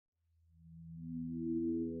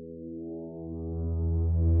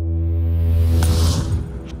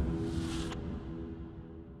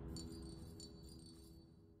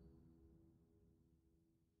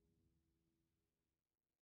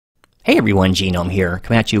Hey everyone, Genome here,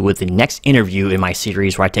 coming at you with the next interview in my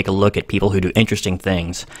series where I take a look at people who do interesting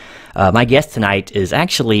things. My guest tonight is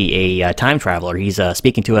actually a time traveler. He's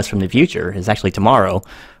speaking to us from the future. It's actually tomorrow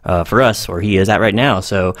for us, where he is at right now.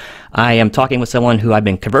 So I am talking with someone who I've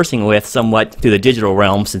been conversing with somewhat through the digital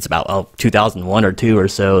realm since about 2001 or 2 or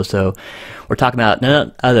so. So we're talking about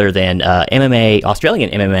none other than MMA, Australian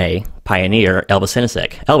MMA pioneer Elvis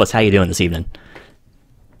Sinosic. Elvis, how you doing this evening?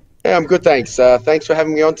 Yeah, I'm good, thanks. Thanks for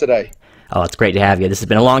having me on today. Oh, it's great to have you. This has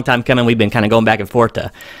been a long time coming. We've been kind of going back and forth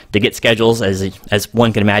to get schedules. As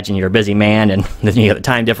one can imagine, you're a busy man, and then you have a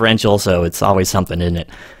time differential, so it's always something, isn't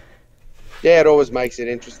it? Yeah, it always makes it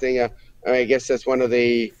interesting. I guess that's one of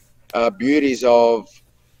the beauties of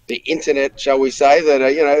the internet, shall we say, that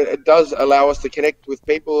it does allow us to connect with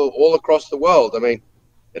people all across the world. I mean,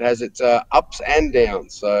 it has its ups and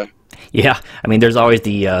downs. So Yeah, I mean, there's always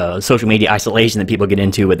the social media isolation that people get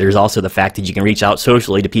into, but there's also the fact that you can reach out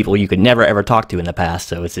socially to people you could never ever talk to in the past.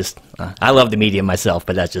 So it's just, I love the medium myself,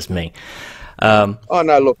 but that's just me. oh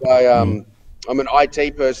no, look, Mm. I'm an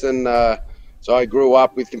IT person. So I grew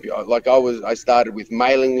up with computer. Like I started with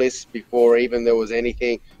mailing lists before even there was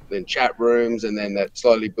anything. Then chat rooms, and then that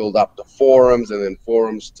slowly built up to forums, and then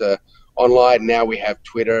forums to online. Now we have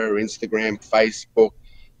Twitter, Instagram, Facebook,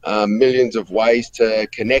 millions of ways to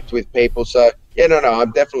connect with people. So yeah, no,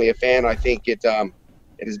 I'm definitely a fan. I think it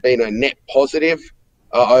has been a net positive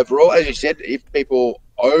overall. As you said, if people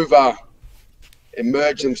over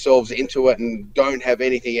immerse themselves into it and don't have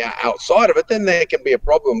anything outside of it, then there can be a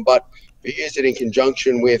problem. But if you use it in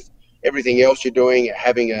conjunction with everything else you're doing,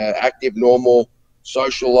 having an active, normal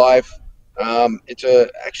social life, it's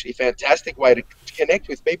actually fantastic way to connect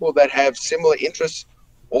with people that have similar interests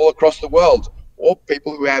all across the world, or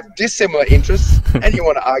people who have dissimilar interests, and you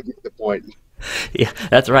want to argue the point. Yeah,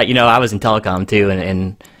 that's right. You know, I was in telecom too,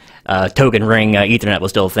 and token ring Ethernet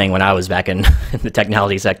was still a thing when I was back in, in the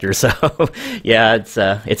technology sector. So yeah,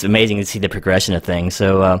 it's amazing to see the progression of things.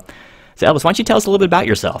 So Elvis, why don't you tell us a little bit about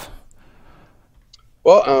yourself?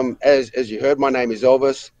 Well, as you heard, my name is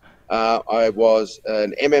Elvis. I was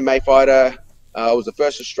an MMA fighter. I was the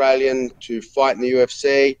first Australian to fight in the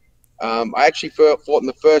UFC. I actually fought in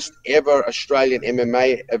the first ever Australian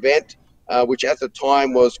MMA event, which at the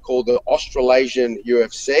time was called the Australasian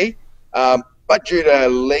UFC. But due to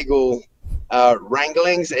legal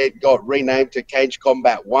wranglings, it got renamed to Cage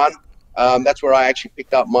Combat 1. That's where I actually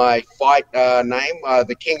picked up my fight name,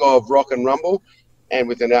 the King of Rock and Rumble. And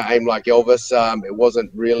with a name like Elvis, it wasn't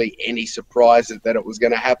really any surprise that it was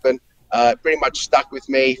going to happen. Pretty much stuck with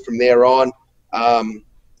me from there on.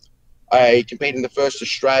 I competed in the first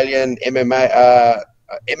Australian MMA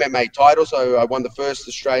title, so I won the first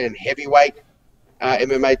Australian heavyweight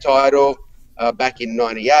MMA title back in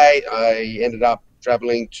 '98. I ended up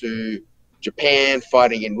traveling to Japan,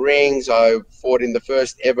 fighting in rings. I fought in the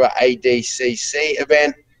first ever ADCC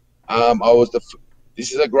event. I was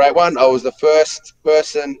this is a great one. I was the first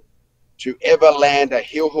person to ever land a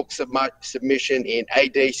heel hook submission in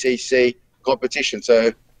ADCC competition.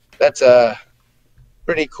 So that's a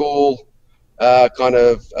pretty cool kind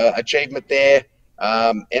of achievement there.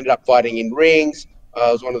 Ended up fighting in rings. I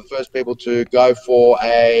was one of the first people to go for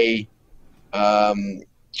a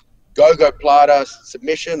go-go plata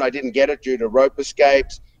submission. I didn't get it due to rope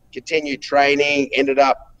escapes. Continued training. Ended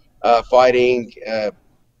up fighting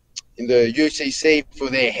in the UCC for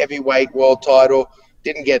their heavyweight world title.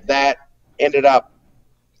 Didn't get that. Ended up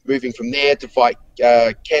moving from there to fight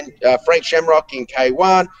Frank Shamrock in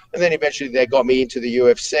K1, and then eventually they got me into the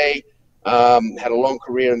UFC. Had a long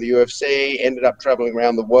career in the UFC. Ended up traveling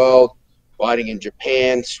around the world, fighting in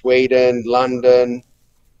Japan, Sweden, London,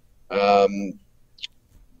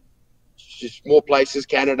 just more places,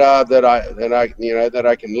 Canada that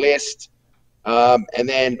I can list. And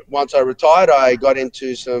then once I retired, I got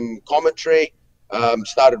into some commentary.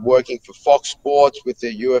 Started working for Fox Sports with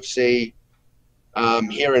the UFC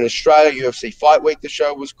here in Australia, UFC Fight Week, the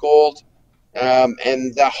show was called.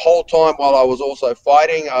 And the whole time while I was also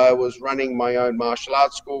fighting, I was running my own martial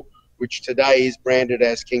arts school, which today is branded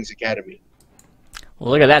as King's Academy. Well,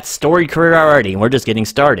 look at that storied career already, and we're just getting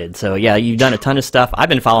started. So yeah, you've done a ton of stuff. I've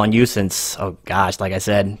been following you since, oh gosh, like I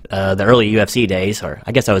said, the early UFC days, or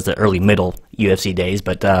I guess I was the early middle UFC days.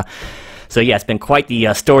 But so yeah, it's been quite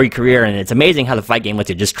the storied career, and it's amazing how the fight game lets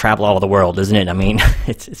you just travel all over the world, isn't it? I mean,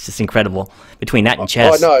 it's just incredible between that and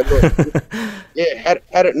chess. Oh no, look, yeah.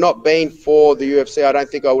 Had it not been for the UFC, I don't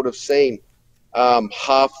think I would have seen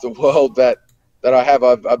half the world that I have.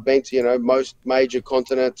 I've been to most major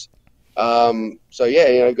continents. So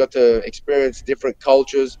yeah, got to experience different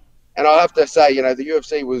cultures, and I have to say, the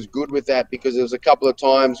UFC was good with that, because there was a couple of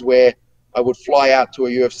times where I would fly out to a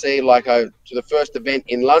UFC, to the first event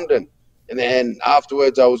in London. And then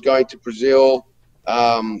afterwards, I was going to Brazil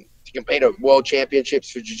to compete at World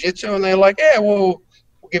Championships for Jiu-Jitsu. And they're like, yeah, we'll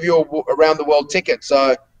give you a around-the-world ticket.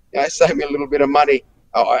 So, it saved me a little bit of money.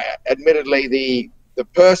 Admittedly, the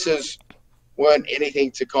purses weren't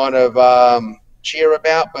anything to kind of cheer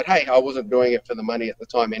about. But, hey, I wasn't doing it for the money at the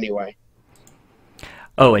time anyway.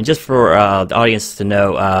 Oh, and just for the audience to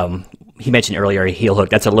know, he mentioned earlier a heel hook.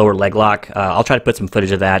 That's a lower leg lock. I'll try to put some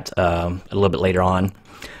footage of that a little bit later on,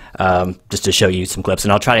 just to show you some clips.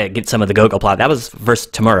 And I'll try to get some of the Gogo Plata. That was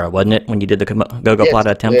versus Tamura, wasn't it, when you did the Gogo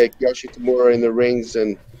Plata attempt? Yeah, Yoshi Tamura in the rings.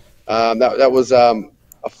 And that was a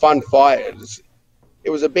fun fight. It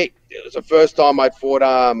was the first time I'd fought,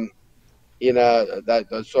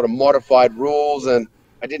 those sort of modified rules. And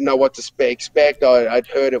I didn't know what to expect. I'd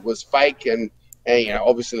heard it was fake, and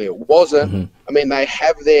obviously it wasn't. Mm-hmm. I mean, they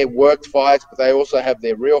have their worked fights, but they also have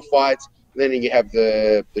their real fights. And then you have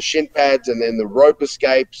the shin pads and then the rope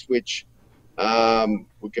escapes, which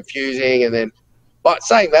were confusing. But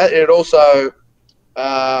saying that, it also,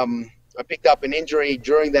 I picked up an injury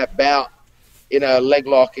during that bout in a leg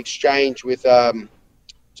lock exchange with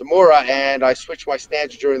Tamura, and I switched my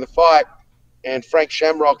stance during the fight. And Frank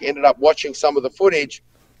Shamrock ended up watching some of the footage.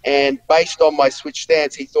 And based on my switch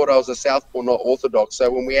stance, he thought I was a southpaw, not orthodox. So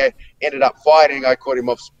when we ended up fighting, I caught him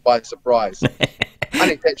off by surprise,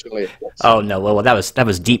 unintentionally, of course. Oh no! Well, that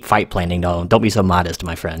was deep fight planning. No, don't be so modest,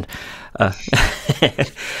 my friend.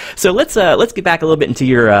 So let's get back a little bit into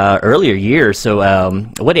your earlier years. So,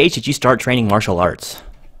 what age did you start training martial arts?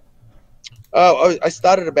 Oh, I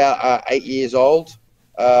started about 8 years old.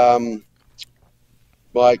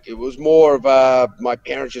 It was more of my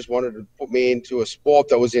parents just wanted to put me into a sport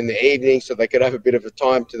that was in the evening so they could have a bit of a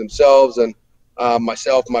time to themselves. And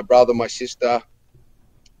myself, my brother, my sister,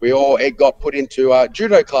 we all got put into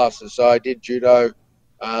judo classes. So I did judo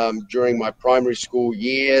during my primary school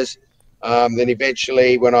years. Then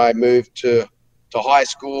eventually when I moved to high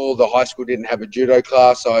school, the high school didn't have a judo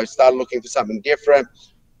class. So I started looking for something different.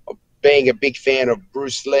 Being a big fan of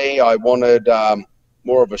Bruce Lee, I wanted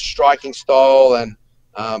more of a striking style. And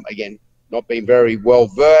again, not being very well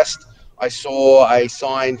versed, I saw a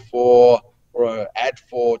sign or an ad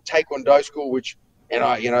for Taekwondo school,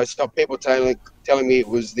 some people telling me it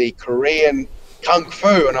was the Korean Kung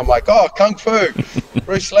Fu, and I'm like, oh, Kung Fu,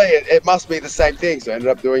 Bruce Lee, it must be the same thing. So I ended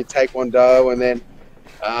up doing Taekwondo, and then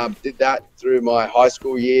did that through my high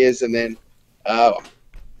school years, and then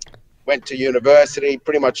went to university.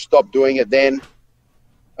 Pretty much stopped doing it then.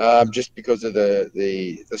 Just because of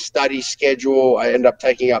the study schedule. I ended up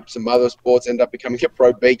taking up some other sports, ended up becoming a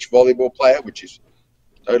pro beach volleyball player, which is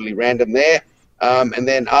totally random there. And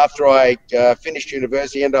then after I finished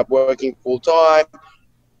university, ended up working full-time,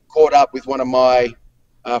 caught up with one of my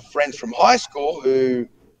friends from high school who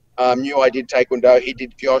knew I did Taekwondo. He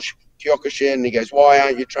did Kyokushin, and he goes, why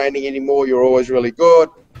aren't you training anymore? You're always really good.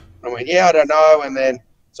 And I went, yeah, I don't know. And then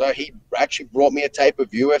so he actually brought me a tape of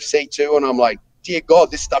UFC 2, and I'm like, dear God,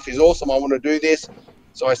 this stuff is awesome. I want to do this.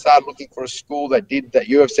 So I started looking for a school that did that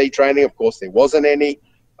UFC training. Of course, there wasn't any.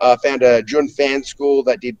 I found a Jun Fan school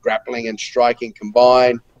that did grappling and striking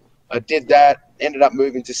combined. I did that, ended up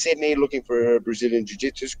moving to Sydney, looking for a Brazilian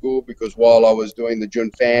Jiu-Jitsu school, because while I was doing the Jun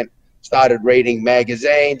Fan, started reading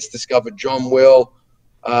magazines, discovered John Will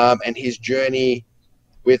and his journey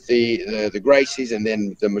with the Gracies and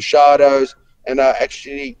then the Machados. And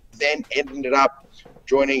actually then ended up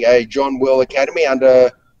joining a John Will Academy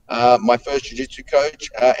under my first jiu-jitsu coach,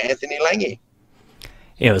 Anthony Lange.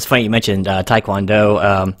 It was funny you mentioned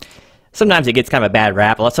Taekwondo. Sometimes it gets kind of a bad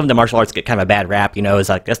rap. Some of the martial arts get kind of a bad rap, it's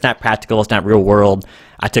like, that's not practical, it's not real world.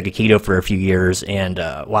 I took Aikido for a few years, and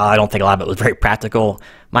while I don't think a lot of it was very practical,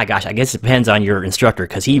 my gosh, I guess it depends on your instructor,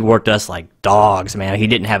 because he worked us like dogs, man. He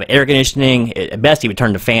didn't have air conditioning. At best, he would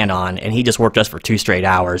turn the fan on, and he just worked us for 2 straight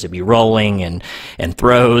hours. It'd be rolling and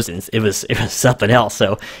throws, and it was something else.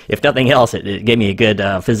 So if nothing else, it gave me a good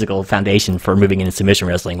physical foundation for moving into submission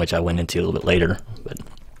wrestling, which I went into a little bit later. But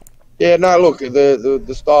yeah, no, look,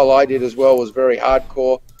 the style I did as well was very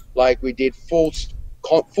hardcore. Like, we did full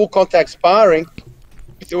contact sparring.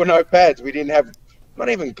 There were no pads. We didn't have not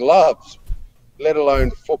even gloves, let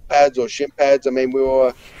alone foot pads or shin pads. I mean, we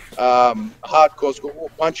were hardcore school. We were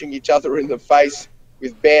punching each other in the face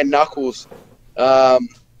with bare knuckles. And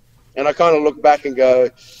I kind of look back and go,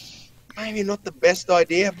 maybe not the best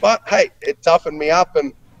idea, but hey, it toughened me up.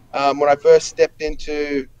 And when I first stepped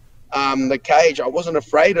into the cage, I wasn't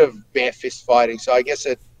afraid of bare fist fighting. So I guess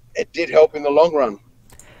it did help in the long run.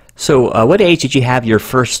 So what age did you have your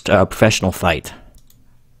first professional fight?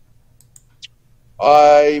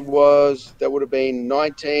 That would have been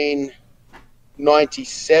 19,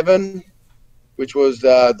 97, which was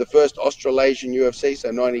the first Australasian UFC.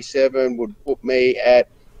 So 97 would put me at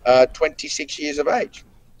 26 years of age.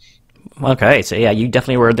 Okay, so yeah, you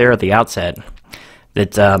definitely were there at the outset.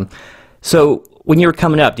 So when you were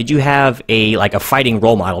coming up, did you have a fighting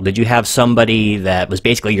role model? Did you have somebody that was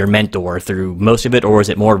basically your mentor through most of it, or was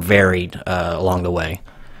it more varied along the way?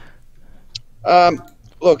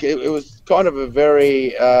 Look, it was kind of a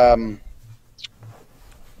very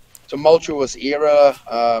tumultuous era.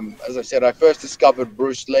 As I said, I first discovered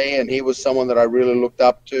Bruce Lee, and he was someone that I really looked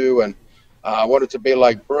up to, and I wanted to be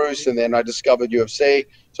like Bruce. And then I discovered UFC.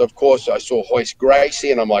 So of course I saw Royce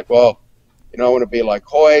Gracie, and I'm like, well, I want to be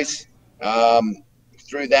like Royce.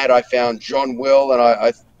 Through that, I found John Will,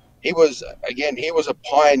 and he was a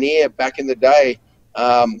pioneer back in the day.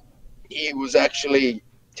 He was actually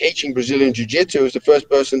teaching Brazilian Jiu-Jitsu. He was the first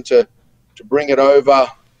person to bring it over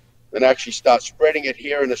and actually start spreading it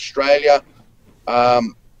here in Australia.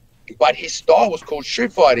 But his style was called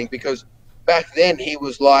shoot fighting, because back then he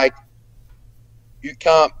was like, you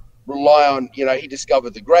can't rely on, he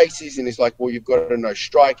discovered the Gracies, and he's like, well, you've got to know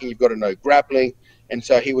striking, you've got to know grappling. And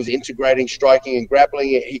so he was integrating striking and grappling.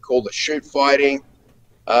 He called it shoot fighting.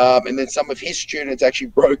 And then some of his students actually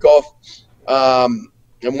broke off.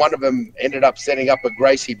 And one of them ended up setting up a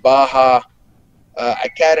Gracie Barra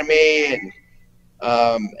academy,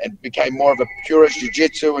 and became more of a purist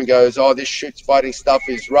jiu-jitsu, and goes, oh, this shoot fighting stuff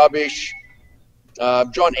is rubbish.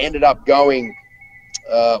 John ended up going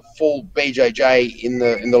full BJJ in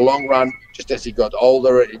the long run. Just as he got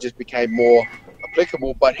older, it just became more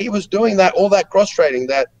applicable. But he was doing all that cross training.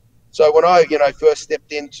 So when I first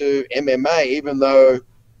stepped into MMA, even though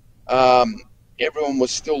everyone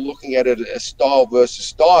was still looking at it as style versus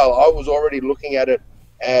style, I was already looking at it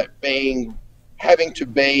at having to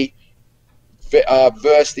be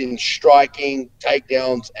versed in striking,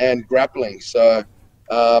 takedowns, and grappling. So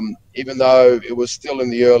even though it was still in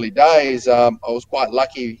the early days, I was quite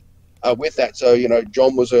lucky with that. So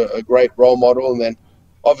John was a great role model. And then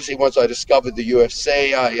obviously once I discovered the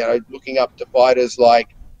UFC, looking up to fighters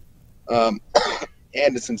like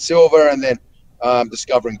Anderson Silva, and then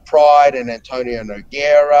discovering Pride and Antonio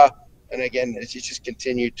Nogueira, and again it's just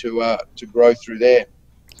continued to grow through there.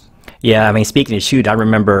 Yeah, I mean, speaking of shoot, I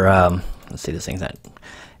remember let's see, this thing's that.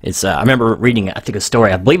 I remember reading, I think, a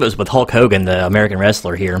story. I believe it was with Hulk Hogan, the American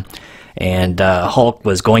wrestler here, and Hulk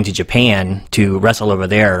was going to Japan to wrestle over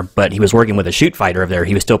there, but he was working with a shoot fighter over there.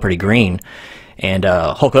 He was still pretty green. And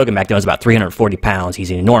Hulk Hogan back then was about 340 pounds. He's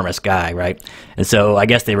an enormous guy, right? And so I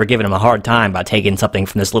guess they were giving him a hard time by taking something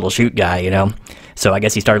from this little shoot guy, So I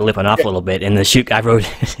guess he started lipping off a little bit, and the shoot guy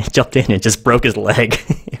jumped in and just broke his leg.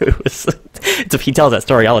 He tells that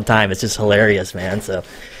story all the time. It's just hilarious, man. So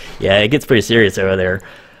yeah, it gets pretty serious over there.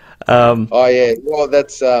 Oh yeah, well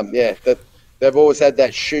that's they've always had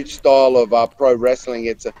that shoot style of pro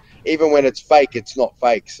wrestling. Even when it's fake, it's not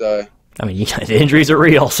fake. So. I mean, the injuries are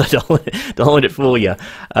real, so don't let it fool you.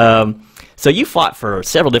 So you fought for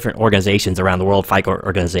several different organizations around the world, fight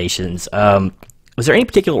organizations. Was there any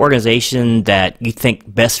particular organization that you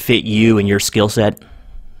think best fit you and your skill set?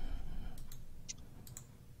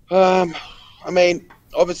 I mean,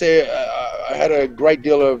 obviously, I had a great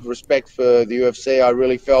deal of respect for the UFC. I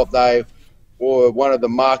really felt they were one of the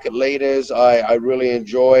market leaders. I really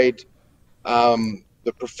enjoyed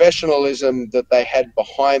the professionalism that they had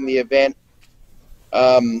behind the event.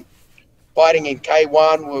 Fighting in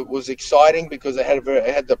K1 was exciting because it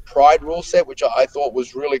had the Pride rule set, which I thought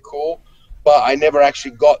was really cool. But I never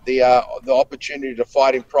actually got the opportunity to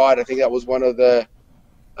fight in Pride. I think that was one of the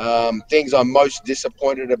things I'm most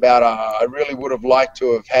disappointed about. I really would have liked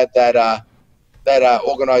to have had that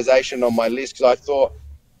organization on my list, because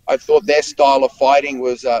I thought their style of fighting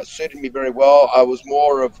was suited me very well. I was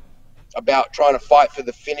more about trying to fight for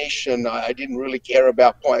the finish, and I didn't really care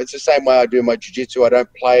about points. It's the same way I do my jiu-jitsu. I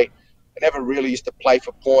never really used to play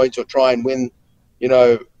for points or try and win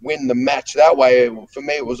the match that way. For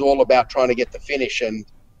me, it was all about trying to get the finish. And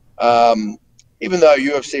even though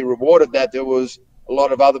UFC rewarded that, there was a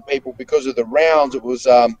lot of other people, because of the rounds, it was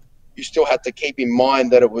you still had to keep in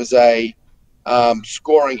mind that it was a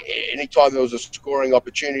scoring. Anytime there was a scoring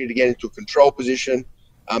opportunity to get into a control position,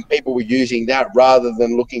 people were using that rather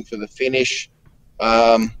than looking for the finish.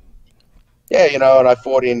 And I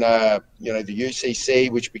fought in, the UCC,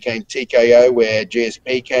 which became TKO, where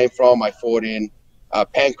GSP came from. I fought in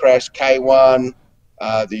Pancras, K1,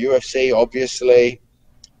 the UFC, obviously.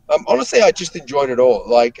 Honestly, I just enjoyed it all.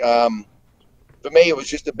 For me, it was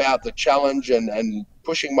just about the challenge and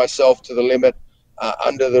pushing myself to the limit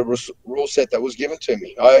under the rule set that was given to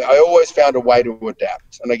me. I always found a way to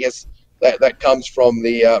adapt. And I guess that comes from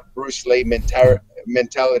the Bruce Lee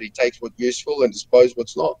mentality: takes what's useful and dispose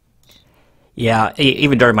what's not. Yeah,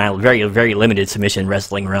 even during my very, very limited submission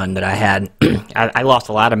wrestling run that I had, I lost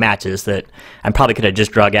a lot of matches that I probably could have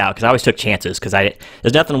just drug out because I always took chances. Because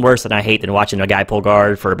there's nothing worse than I hate than watching a guy pull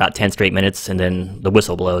guard for about 10 straight minutes and then the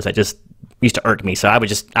whistle blows. That just used to irk me. So I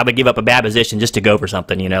would give up a bad position just to go for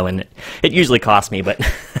something, and it usually cost me. But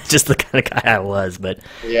just the kind of guy I was. But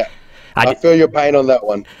yeah, I feel your pain on that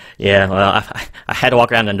one. Yeah, well, I had to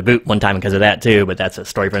walk around in the boot one time because of that too. But that's a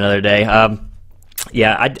story for another day.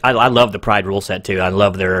 Yeah, I love the Pride rule set too. I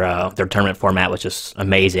love their tournament format, which is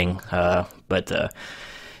amazing. Yeah,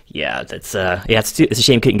 it's a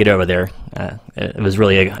shame couldn't get over there. It was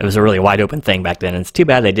a really wide open thing back then. And it's too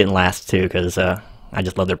bad they didn't last too, because I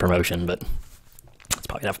just love their promotion. But it's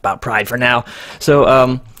probably enough about Pride for now.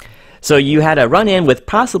 So you had a run-in with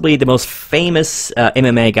possibly the most famous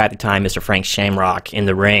MMA guy at the time, Mr. Frank Shamrock, in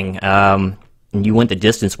the ring. And you went the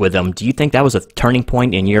distance with him. Do you think that was a turning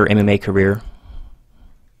point in your MMA career?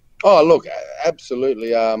 Oh, look,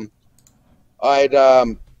 absolutely. I'd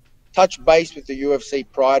touched base with the UFC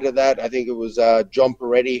prior to that. I think it was John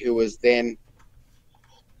Peretti, who was then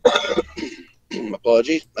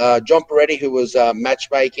apologies, John Peretti, who was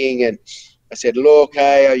matchmaking, and I said, look,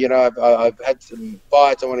 hey, I've had some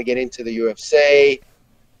fights. I want to get into the UFC.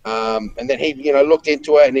 And then he, looked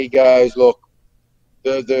into it, and he goes, look,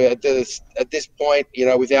 at this point,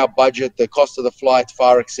 with our budget, the cost of the flights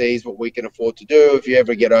far exceeds what we can afford to do. If you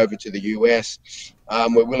ever get over to the US,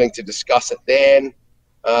 we're willing to discuss it then.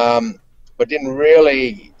 But didn't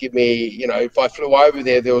really give me, if I flew over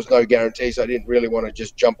there was no guarantees. I didn't really want to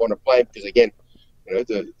just jump on a plane because, again,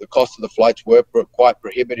 the cost of the flights were quite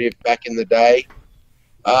prohibitive back in the day.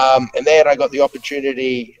 And then I got the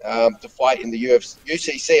opportunity to fight in the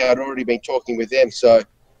UCC. I'd already been talking with them. So,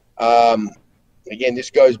 again, this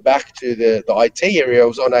goes back to the IT area. I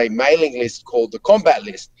was on a mailing list called the Combat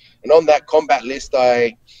List. And on that Combat List,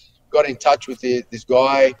 I got in touch with this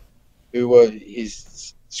guy who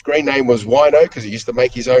his screen name was Wino because he used to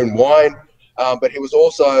make his own wine. But he was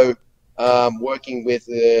also working with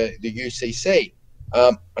the UCC.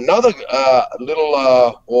 Another little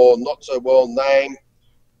or not so well named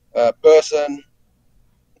person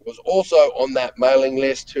was also on that mailing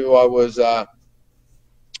list who I was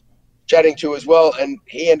chatting to as well, and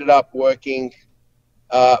he ended up working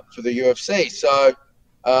for the UFC. So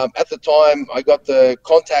at the time, I got the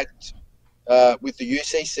contact with the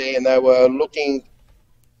UCC, and they were looking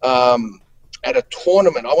at a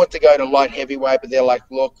tournament. I want to go to light heavyweight, but they're like,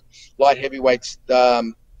 look, light heavyweight's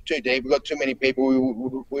too deep. We've got too many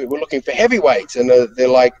people. We're looking for heavyweights, and they're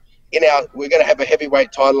like, we're going to have a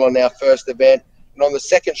heavyweight title on our first event, and on the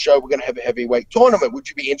second show, we're going to have a heavyweight tournament. Would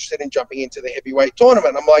you be interested in jumping into the heavyweight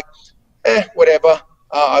tournament? I'm like, whatever.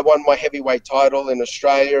 I won my heavyweight title in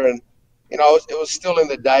Australia, and it was still in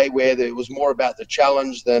the day where it was more about the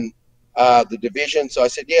challenge than the division. So I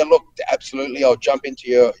said, yeah, look, absolutely, I'll jump into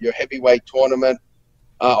your heavyweight tournament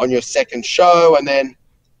on your second show. And then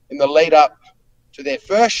in the lead up to their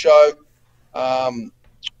first show, one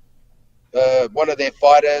of their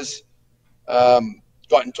fighters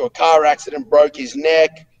got into a car accident, broke his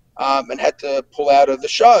neck, and had to pull out of the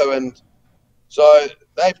show. And so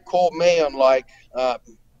they've called me on like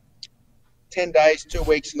 10 days, 2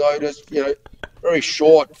 weeks notice, very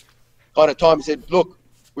short kind of time. He said, look,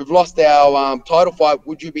 we've lost our title fight.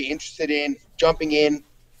 Would you be interested in jumping in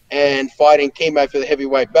and fighting Chemo for the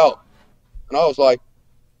heavyweight belt? And I was like,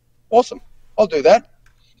 awesome, I'll do that.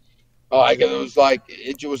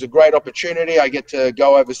 It was a great opportunity. I get to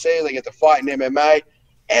go overseas. I get to fight in MMA,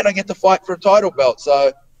 and I get to fight for a title belt.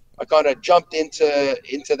 So I kind of jumped into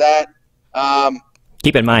that.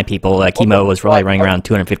 Keep in mind, people, Chemo was probably running around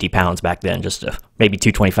 250 pounds back then, just maybe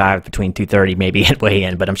 225, between 230 maybe at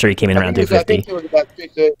weigh-in, but I'm sure he came in around 250. I think it was about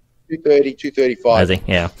 230, 235. Was he?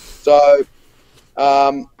 Yeah. So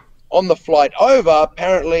on the flight over,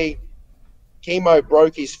 apparently Chemo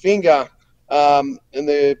broke his finger, and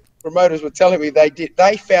the promoters were telling me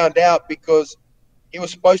they found out because he was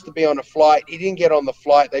supposed to be on a flight. He didn't get on the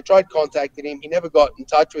flight. They tried contacting him. He never got in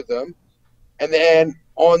touch with them. And then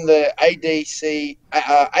on the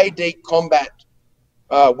AD Combat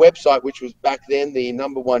website, which was back then the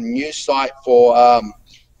 #1 news site for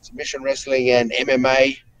submission wrestling and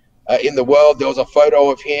MMA in the world, there was a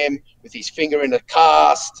photo of him with his finger in a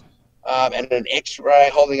cast and an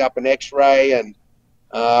X-ray, holding up an X-ray. And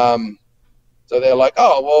so they're like,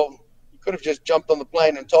 oh, well, you could have just jumped on the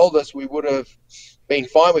plane and told us. We would have been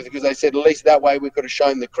fine with it, because they said at least that way we could have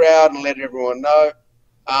shown the crowd and let everyone know.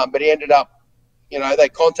 But he ended up, they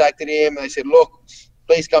contacted him and they said, look,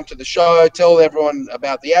 please come to the show, tell everyone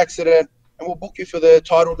about the accident. and we'll book you for the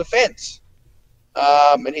title defense.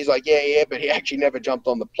 And he's like, yeah, but he actually never jumped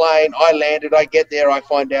on the plane. I landed, I get there, I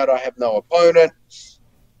find out I have no opponent.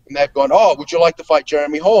 And they've gone, oh, would you like to fight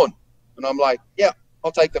Jeremy Horn? And I'm like, yeah,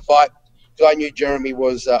 I'll take the fight. Because I knew Jeremy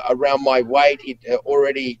was around my weight. He'd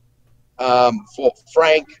already fought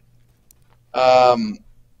Frank. And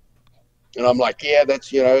I'm like, yeah,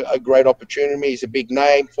 that's, a great opportunity. He's a big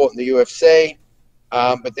name, fought in the UFC.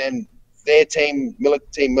 But then their team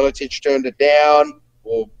Miletich turned it down.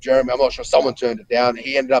 Or Jeremy, I'm not sure, someone turned it down.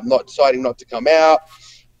 He ended up deciding not to come out.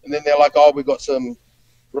 And then they're like, oh, we've got some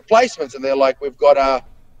replacements. And they're like, would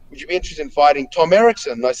you be interested in fighting Tom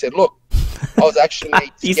Erickson? And I said, look, I was actually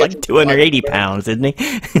he's like 280 pounds, isn't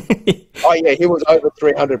he? Oh, yeah, he was over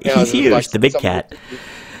 300 pounds. He's huge, the big cat.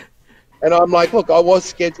 And I'm like, look, I was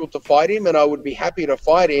scheduled to fight him, and I would be happy to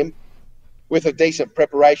fight him with a decent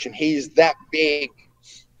preparation. He's that big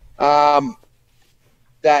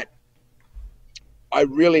that I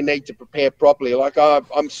really need to prepare properly. Like I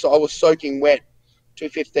was soaking wet,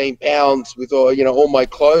 215 pounds with all my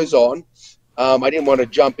clothes on. I didn't want to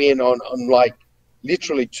jump in on like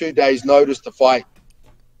literally 2 days' notice to fight,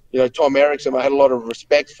 Tom Erickson. I had a lot of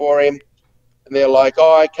respect for him. And they're like,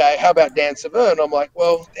 oh, okay, how about Dan Severn? I'm like,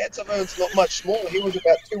 well, Dan Severn's not much smaller. He was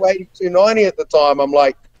about 280, 290 at the time. I'm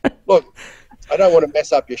like, look, I don't want to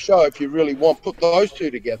mess up your show. If you really want, put those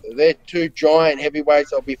two together. They're two giant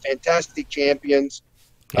heavyweights. They'll be fantastic champions.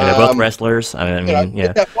 Yeah, they're both wrestlers. I mean,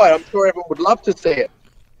 yeah. That fight, I'm sure everyone would love to see it.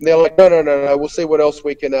 And they're like, no, we'll see what else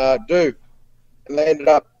we can do. And they ended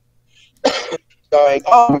up going,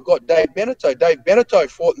 oh, we've got Dave Benito. Dave Benito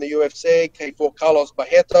fought in the UFC. He fought Carlos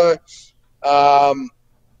Barreto.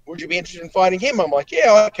 Would you be interested in fighting him? I'm like,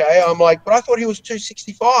 yeah, okay. I'm like, but I thought he was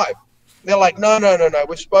 265. They're like, no.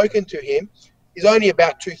 We've spoken to him. He's only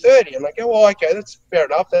about 230. I'm like, oh, well, okay, that's fair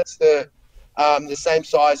enough. That's the same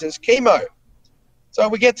size as Chemo. So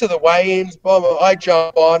we get to the weigh-ins. I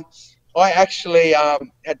jump on. I actually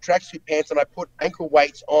had tracksuit pants and I put ankle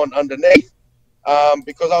weights on underneath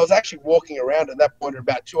because I was actually walking around at that point at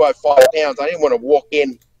about 205 pounds. I didn't want to walk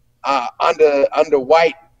in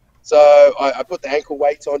underweight. So I put the ankle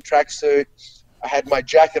weights on, tracksuit. I had my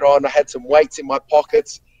jacket on. I had some weights in my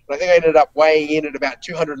pockets. And I think I ended up weighing in at about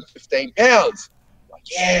 215 pounds. Like,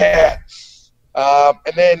 yeah.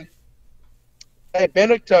 And then Dave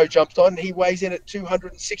Benito jumps on. He weighs in at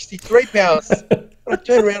 263 pounds. And I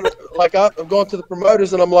turn around, I've gone to the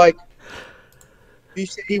promoters, and I'm like, you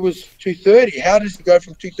said he was 230. How does he go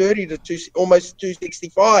from 230 to almost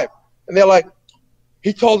 265? And they're like,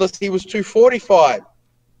 he told us he was 245.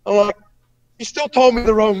 I'm like, you still told me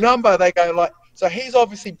the wrong number. They go like, so he's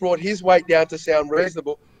obviously brought his weight down to sound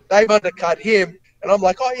reasonable. They've undercut him. And I'm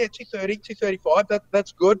like, oh, yeah, 230, 235.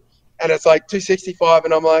 That's good. And it's like 265.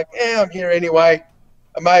 And I'm like, yeah, I'm here anyway.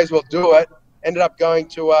 I may as well do it. Ended up going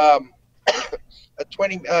to two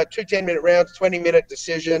 10-minute rounds, 20-minute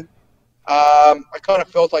decision. I kind of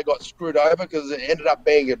felt I got screwed over because it ended up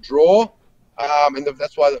being a draw. And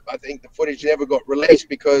that's why I think the footage never got released,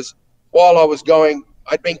 because while I was going,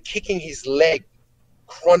 I'd been kicking his leg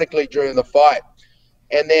chronically during the fight.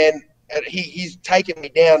 And then he's taken me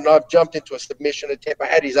down, and I've jumped into a submission attempt. I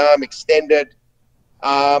had his arm extended.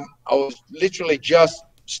 I was literally just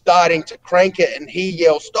starting to crank it, and he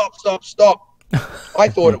yelled, stop, stop, stop. I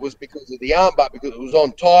thought it was because of the arm, but because it was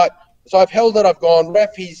on tight. So I've held it. I've gone,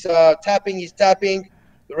 ref, he's tapping.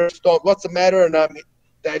 The ref's gone, what's the matter? And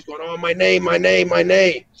Dave's gone, oh, my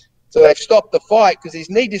knee. So they've stopped the fight because his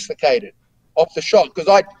knee dislocated off the shot.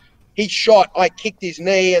 Because he shot, I kicked his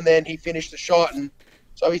knee, and then he finished the shot. And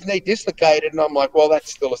so his knee dislocated, and I'm like, well,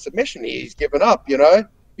 that's still a submission. He's given up,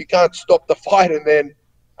 You can't stop the fight and then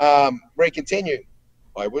recontinue.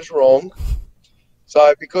 I was wrong.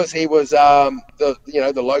 So because he was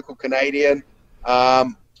the local Canadian,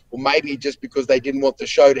 or maybe just because they didn't want the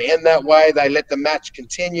show to end that way, they let the match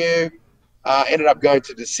continue. Ended up going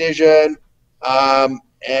to decision.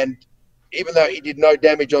 And even though he did no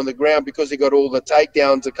damage on the ground, because he got all the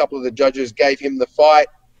takedowns, a couple of the judges gave him the fight.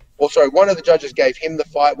 One of the judges gave him the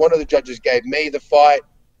fight. One of the judges gave me the fight.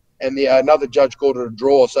 And another judge called it a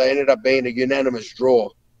draw. So it ended up being a unanimous draw.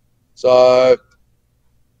 So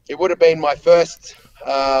it would have been my first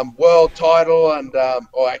world title, and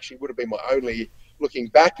or actually would have been my only, looking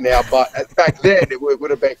back now. But back then, it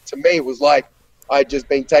would have been, to me, it was like I'd just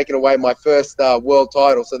been taken away my first world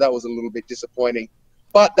title. So that was a little bit disappointing.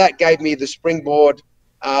 But that gave me the springboard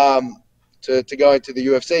to go into the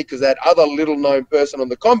UFC, because that other little-known person on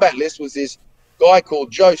the combat list was this guy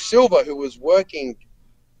called Joe Silva, who was working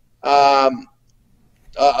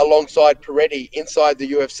alongside Peretti inside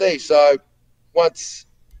the UFC. So once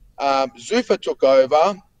Zuffa took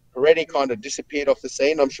over, already kind of disappeared off the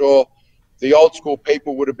scene. I'm sure the old school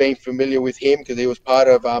people would have been familiar with him because he was part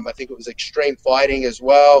of, I think it was Extreme Fighting as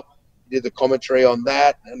well. He did the commentary on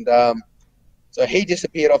that. And so he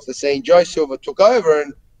disappeared off the scene. Joe Silva took over,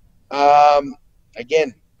 and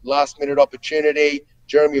again, last minute opportunity.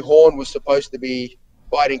 Jeremy Horn was supposed to be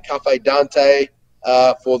fighting Cafe Dante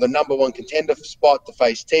for the #1 contender spot to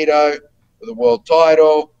face Tito for the world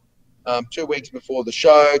title. 2 weeks before the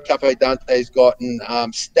show, Cafe Dante's gotten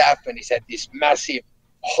staph, and he's had this massive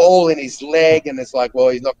hole in his leg, and it's like, well,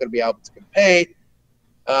 he's not going to be able to compete.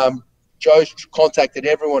 Joe's contacted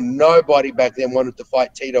everyone. Nobody back then wanted to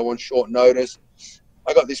fight Tito on short notice.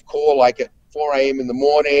 I got this call like at 4 a.m. in the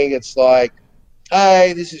morning. It's like,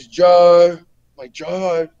 hey, this is Joe. I'm like,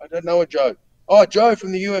 Joe? I don't know a Joe. Oh, Joe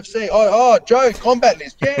from the UFC. Oh, Joe, Combat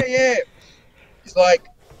List. Yeah. He's like,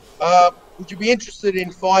 would you be interested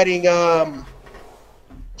in fighting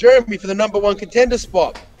Jeremy for the #1 contender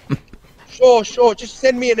spot? Sure. Just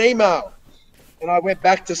send me an email. And I went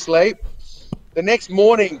back to sleep. The next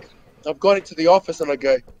morning, I've gone into the office and I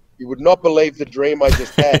go, you would not believe the dream I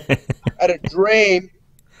just had. I had a dream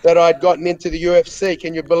that I'd gotten into the UFC.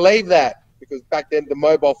 Can you believe that? Because back then the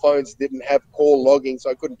mobile phones didn't have call logging, so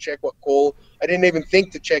I couldn't check what call. I didn't even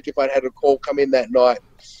think to check if I'd had a call come in that night.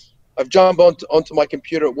 I've jumped onto my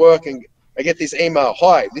computer at work and I get this email.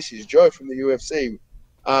 Hi, this is Joe from the UFC.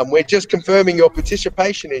 We're just confirming your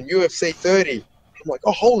participation in UFC 30. I'm like,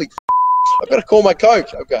 oh, holy f***. I better call my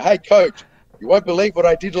coach. I go, hey, coach, you won't believe what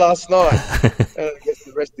I did last night. And I guess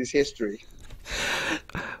the rest is history.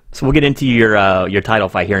 So we'll get into your title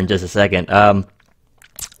fight here in just a second.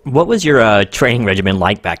 What was your training regimen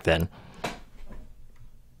like back then?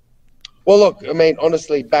 Well, look, I mean,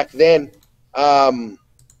 honestly, back then, I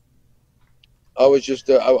was just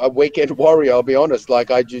a weekend warrior, I'll be honest.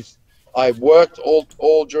 Like, I worked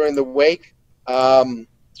all during the week. I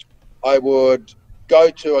would go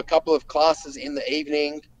to a couple of classes in the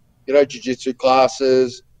evening, jiu-jitsu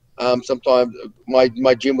classes. Sometimes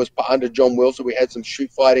my gym was under John Wilson. We had some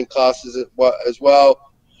shoot fighting classes as well.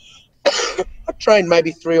 I trained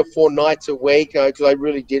maybe 3 or 4 nights a week because I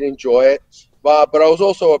really did enjoy it. But I was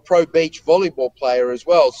also a pro beach volleyball player as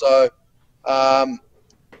well. So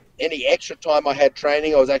any extra time I had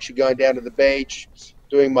training, I was actually going down to the beach,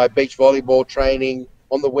 doing my beach volleyball training.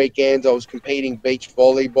 On the weekends, I was competing beach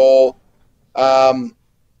volleyball.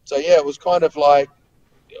 So, yeah, it was kind of like,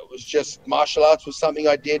 it was just martial arts was something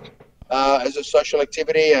I did as a social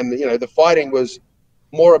activity. And, the fighting was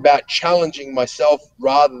more about challenging myself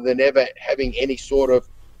rather than ever having any sort of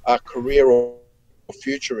career or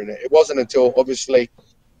future in it. It wasn't until, obviously,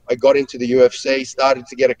 I got into the UFC, started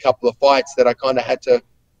to get a couple of fights that I kind of had to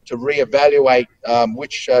reevaluate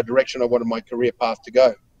which direction I wanted my career path to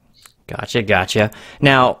go. Gotcha.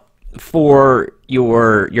 Now, for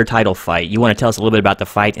your title fight, you want to tell us a little bit about the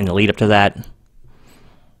fight and the lead up to that?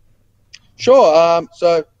 Sure.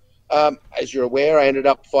 So, as you're aware, I ended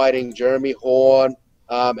up fighting Jeremy Horn.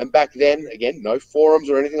 And back then, again, no forums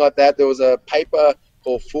or anything like that. There was a paper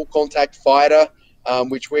called Full Contact Fighter,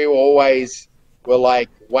 which we were like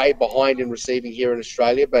way behind in receiving here in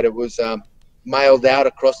Australia, but it was mailed out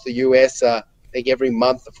across the US. I think every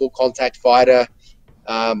month the Full Contact Fighter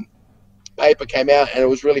paper came out, and it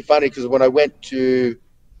was really funny because when I went to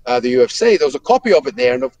the UFC, there was a copy of it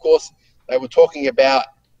there, and of course they were talking about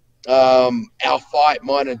our fight,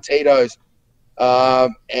 mine and Tito's,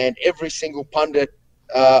 and every single pundit,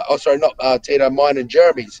 not Tito, mine and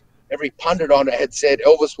Jeremy's, every pundit on it had said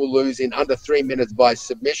Elvis will lose in under 3 minutes by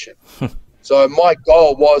submission. So my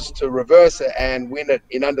goal was to reverse it and win it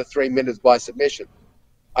in under 3 minutes by submission.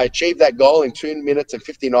 I achieved that goal in 2 minutes and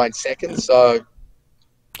 59 seconds. So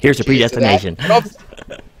here's a predestination.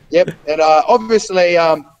 Yep. And obviously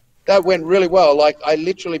that went really well. Like I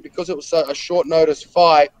literally, because it was a short notice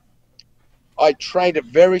fight, I trained a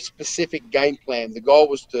very specific game plan. The goal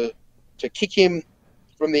was to kick him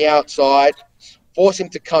from the outside, force him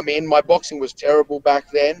to come in. My boxing was terrible back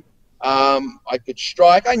then. I could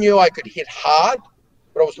strike. I knew I could hit hard,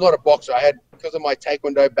 but I was not a boxer. Because of my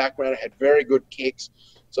Taekwondo background, I had very good kicks.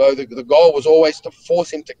 So the goal was always to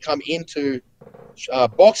force him to come into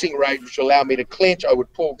boxing range, which allowed me to clinch. I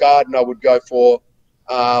would pull guard and I would go for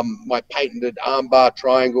my patented armbar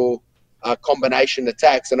triangle combination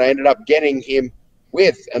attacks. And I ended up getting him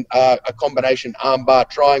with a combination armbar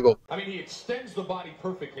triangle. I mean, he extends the body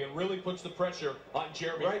perfectly and really puts the pressure on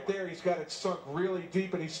Jeremy. Right there, he's got it sunk really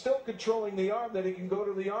deep, and he's still controlling the arm that he can go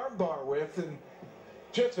to the arm bar with. And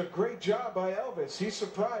just a great job by Elvis. He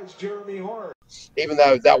surprised Jeremy Horn. Even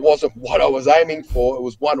though that wasn't what I was aiming for, it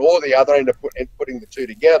was one or the other. I ended up putting the two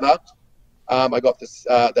together. I got this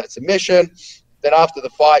that submission. then after the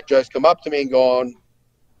fight, Joe's come up to me and gone,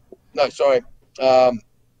 no, sorry.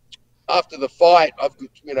 After the fight,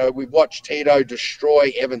 we've watched Tito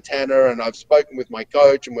destroy Evan Tanner, and I've spoken with my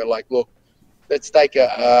coach, and we're like, look, let's take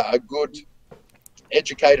a good,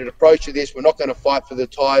 educated approach to this. We're not going to fight for the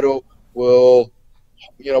title. We'll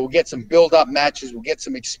get some build-up matches. We'll get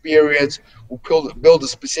some experience. We'll build a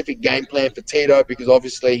specific game plan for Tito, because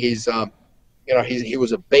obviously he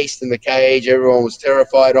was a beast in the cage. Everyone was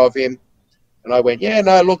terrified of him. And I went, yeah,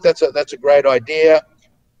 no, look, that's a great idea.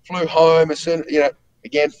 Flew home as soon,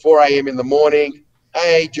 again, 4 a.m. in the morning.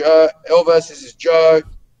 Hey, Joe, Elvis, this is Joe.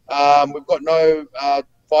 We've got no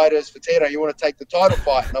fighters for Tito. You want to take the title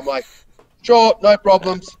fight? And I'm like, sure, no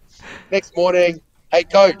problems. Next morning, hey,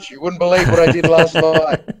 coach, you wouldn't believe what I did last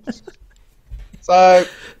night. So,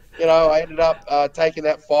 I ended up taking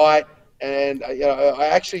that fight. And, I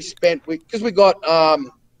actually spent, because we got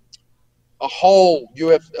a whole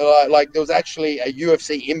UFC, there was actually a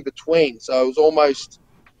UFC in between. So it was almost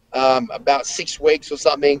about 6 weeks or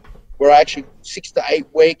something, 6 to 8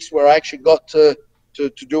 weeks, where I actually got to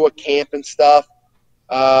do a camp and stuff.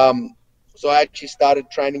 So I actually started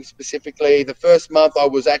training specifically. The first month I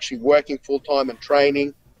was actually working full-time and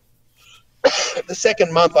training. The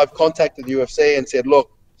second month I've contacted the UFC and said, look,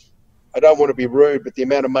 I don't want to be rude, but the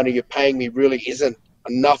amount of money you're paying me really isn't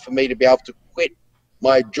enough for me to be able to quit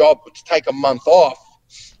my job, to take a month off.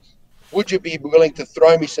 Would you be willing to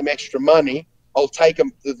throw me some extra money? I'll take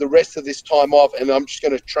the rest of this time off, and I'm just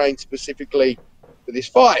going to train specifically for this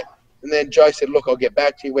fight. And then Joe said, look, I'll get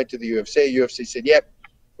back to you. Went to the UFC. UFC said, yep,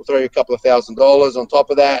 we'll throw you a couple of $1,000 on top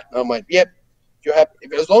of that. And I went, yep,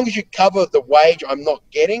 as long as you cover the wage I'm not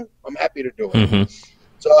getting, I'm happy to do it. Mm-hmm.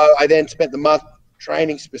 So I then spent the month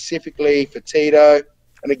training specifically for Tito.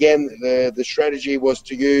 And again, the strategy was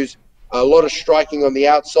to use a lot of striking on the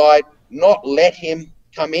outside, not let him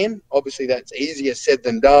come in. Obviously, that's easier said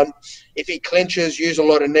than done. If he clinches, use a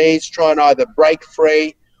lot of knees, try and either break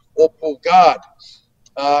free or pull guard.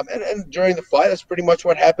 And during the fight, that's pretty much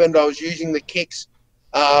what happened. I was using the kicks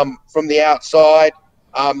from the outside,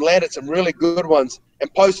 landed some really good ones.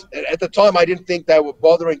 And at the time, I didn't think they were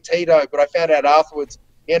bothering Tito, but I found out afterwards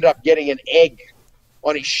he ended up getting an egg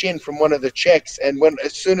on his shin from one of the checks. And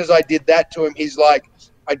as soon as I did that to him, he's like,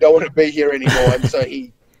 I don't want to be here anymore. And so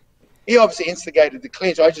he obviously instigated the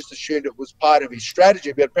clinch. I just assumed it was part of his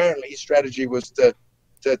strategy, but apparently his strategy was to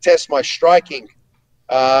test my striking.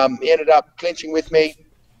 He ended up clinching with me.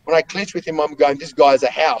 When I clinched with him, I'm going, this guy's a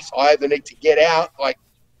house. I either need to get out. Like,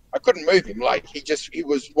 I couldn't move him. Like, he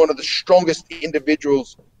was one of the strongest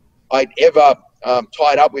individuals I'd ever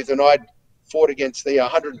tied up with. And I'd fought against the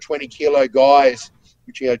 120-kilo guys,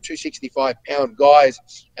 which, 265-pound guys,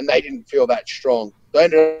 and they didn't feel that strong. So I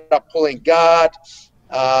ended up pulling guard,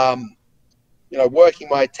 working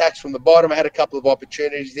my attacks from the bottom. I had a couple of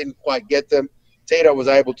opportunities, didn't quite get them. Tito was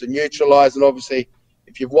able to neutralize, and obviously,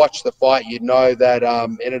 if you've watched the fight, you'd know that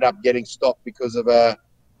ended up getting stopped because of a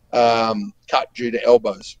cut due to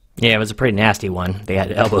elbows. Yeah, it was a pretty nasty one. They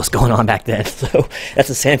had elbows going on back then. So that's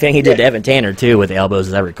the same thing he did to Evan Tanner, too, with the elbows,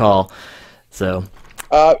 as I recall. So,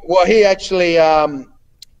 well, he actually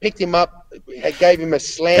picked him up, gave him a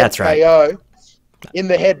slam KO in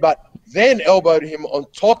the head, but then elbowed him on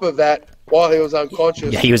top of that while he was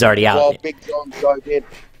unconscious. Yeah, he was already out. While Big John dove in.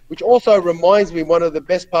 Which also reminds me, one of the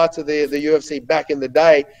best parts of the UFC back in the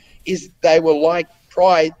day is they were like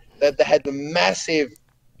Pride, that they had the massive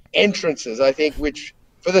entrances, I think, which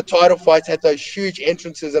for the title fights had those huge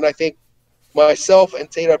entrances. And I think myself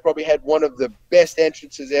and Tito probably had one of the best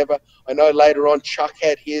entrances ever. I know later on Chuck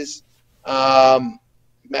had his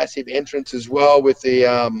massive entrance as well with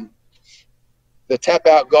the tap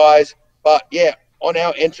out guys. But yeah, on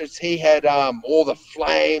our entrance, he had all the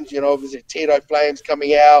flames, obviously Tito flames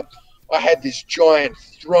coming out. I had this giant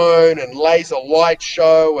throne and laser light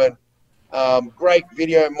show and great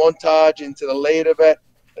video montage into the lead of it.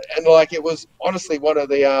 And like, it was honestly one of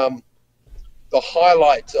the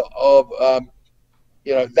highlights of,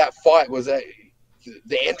 that fight was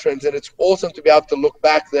the entrance. And it's awesome to be able to look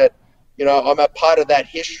back that, I'm a part of that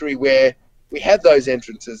history where we had those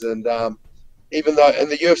entrances. And even though, and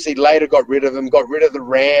the UFC later got rid of them, got rid of the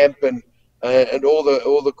ramp and all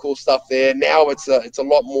the cool stuff there. Now it's a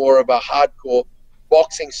lot more of a hardcore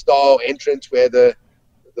boxing style entrance where the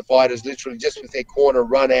fighters literally just with their corner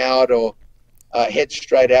run out or head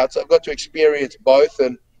straight out. So I've got to experience both,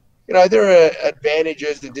 and there are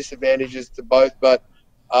advantages and disadvantages to both. But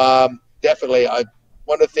definitely,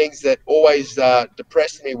 one of the things that always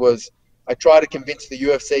depressed me was I tried to convince the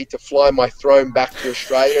UFC to fly my throne back to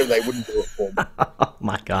Australia, and they wouldn't do it for me. Oh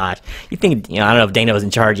my gosh! You think, I don't know if Dana was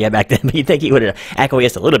in charge yet back then, but you think he would have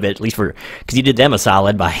acquiesced a little bit, at least because you did them a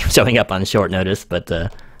solid by showing up on short notice. But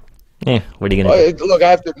yeah, what are you gonna do? Look, I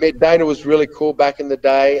have to admit, Dana was really cool back in the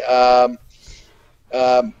day.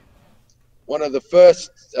 One of the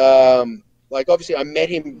first, like obviously, I met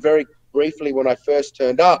him very briefly when I first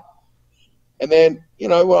turned up, and then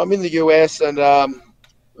I'm in the US, and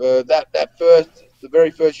the very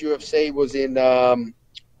first UFC was in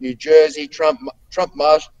New Jersey,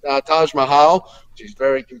 Taj Mahal, which is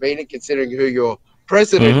very convenient considering who your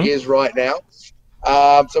president is right now.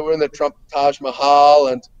 So we're in the Trump Taj Mahal,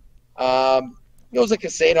 and it was a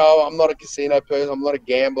casino. I'm not a casino person. I'm not a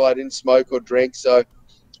gambler. I didn't smoke or drink. So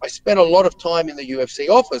I spent a lot of time in the UFC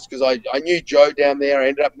office because I knew Joe down there. I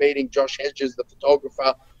ended up meeting Josh Hedges, the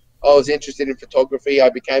photographer. I was interested in photography. I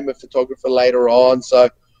became a photographer later on. So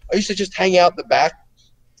I used to just hang out the back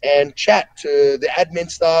and chat to the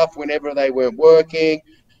admin staff whenever they weren't working.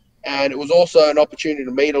 And it was also an opportunity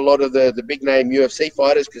to meet a lot of the big name UFC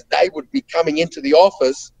fighters because they would be coming into the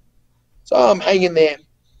office. So I'm hanging there.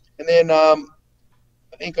 And then I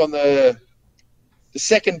think on the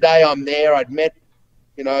second day I'm there, I'd met,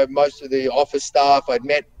 most of the office staff. I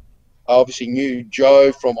obviously knew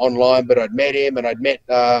Joe from online, but I'd met him, and I'd met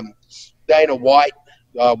Dana White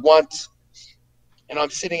once. And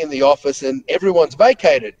I'm sitting in the office, and everyone's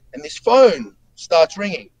vacated, and this phone starts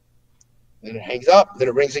ringing. Then it hangs up, then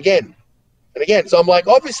it rings again and again. So I'm like,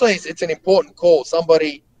 obviously it's an important call.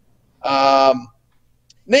 Somebody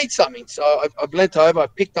needs something. So I've leant over,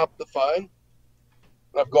 I've picked up the phone,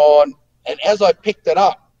 and I've gone, and as I picked it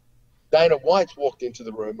up, Dana White's walked into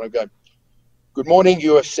the room. I go, "Good morning,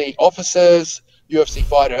 UFC officers, UFC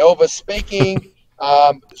fighter Elvis speaking.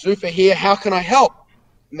 Zuffa here, how can I help?"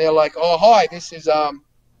 And they're like, "Oh, hi, this is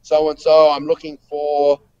so-and-so. I'm looking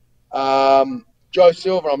for Joe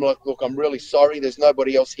Silver." I'm like, "Look, I'm really sorry. There's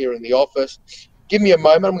nobody else here in the office. Give me a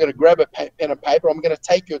moment. I'm going to grab a pen and paper. I'm going to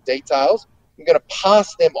take your details. I'm going to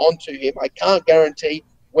pass them on to him. I can't guarantee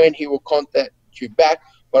when he will contact you back,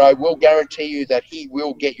 but I will guarantee you that he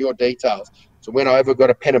will get your details." So when I ever got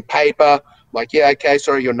a pen and paper, I'm like, "Yeah, okay,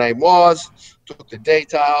 sorry, your name was," took the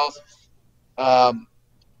details,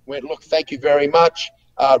 went, "Look, thank you very much.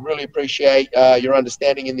 Really appreciate your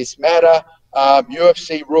understanding in this matter.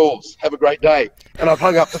 UFC rules. Have a great day." And I've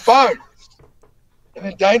hung up the phone. And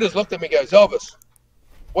then Dana's looked at me and goes, "Elvis,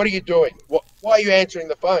 what are you doing? Why are you answering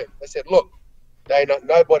the phone?" I said, "Look, Dana,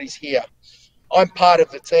 nobody's here. I'm part of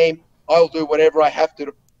the team. I'll do whatever I have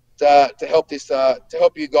to help to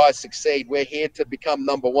help you guys succeed. We're here to become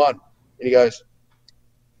number one." And he goes,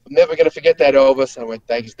 "I'm never going to forget that, Elvis." And I went,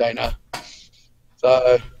 "Thanks, Dana."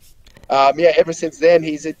 So, yeah, ever since then,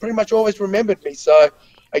 he's pretty much always remembered me. So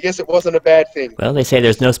I guess it wasn't a bad thing. Well, they say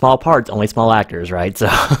there's no small parts, only small actors, right? So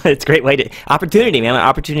it's a great way to opportunity, man.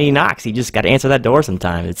 Opportunity knocks. You just got to answer that door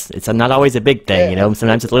sometimes. It's not always a big thing,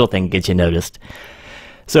 Sometimes it's a little thing that gets you noticed.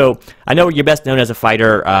 So I know you're best known as a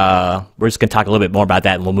fighter. We're just going to talk a little bit more about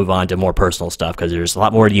that, and we'll move on to more personal stuff because there's a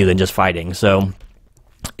lot more to you than just fighting. So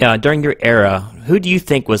during your era, who do you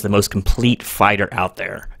think was the most complete fighter out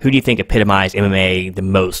there? Who do you think epitomized MMA the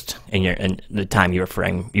most in the time you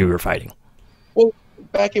were fighting? Well,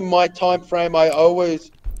 back in my time frame, I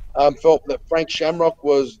always felt that Frank Shamrock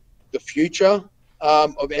was the future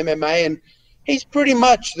of MMA, and he's pretty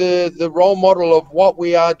much the role model of what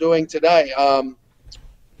we are doing today.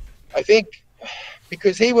 I think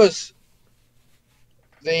because he was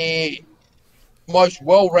the most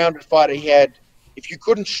well-rounded fighter. He had, if you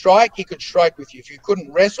couldn't strike, he could strike with you. If you couldn't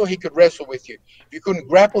wrestle, he could wrestle with you. If you couldn't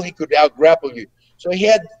grapple, he could out-grapple you. So he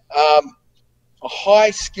had a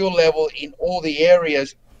high skill level in all the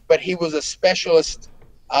areas, but he was a specialist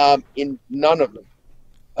in none of them.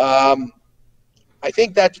 I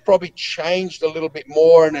think that's probably changed a little bit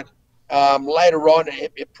more, and later on,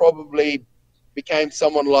 it probably became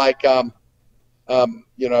someone like,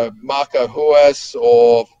 Marco Ruas,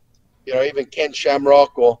 or, even Ken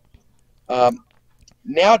Shamrock. Or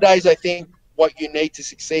nowadays, I think what you need to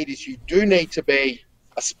succeed is you do need to be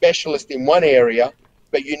a specialist in one area,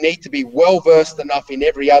 but you need to be well-versed enough in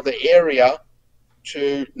every other area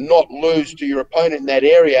to not lose to your opponent in that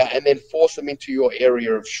area and then force them into your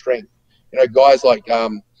area of strength. Guys like,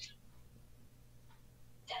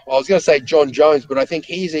 I was going to say John Jones, but I think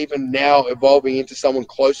he's even now evolving into someone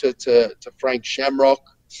closer to Frank Shamrock.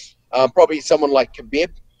 Probably someone like Khabib,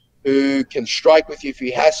 who can strike with you if he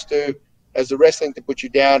has to, has the wrestling to put you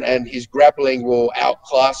down, and his grappling will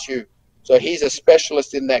outclass you. So he's a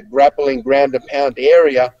specialist in that grappling ground and pound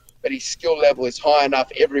area, but his skill level is high enough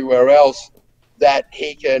everywhere else that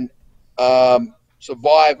he can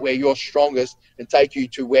survive where you're strongest and take you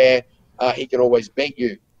to where he can always beat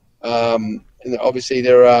you. And obviously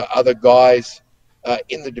there are other guys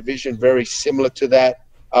in the division very similar to that.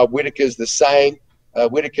 Whitaker's the same.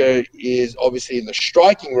 Whitaker is obviously in the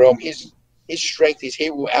striking realm. His strength is he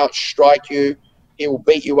will outstrike you. He will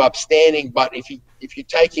beat you up standing, but if you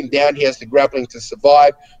take him down, he has the grappling to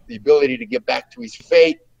survive, the ability to get back to his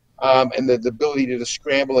feet, and the ability to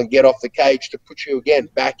scramble and get off the cage to put you again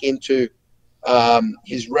back into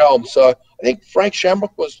his realm. So I think Frank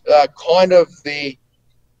Shamrock was kind of the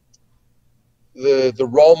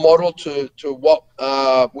role model to what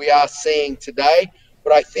we are seeing today.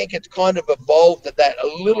 But I think it's kind of evolved that a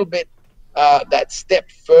little bit, that step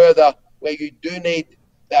further, where you do need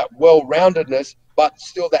that well-roundedness, but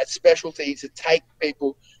still that specialty to take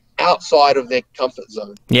people outside of their comfort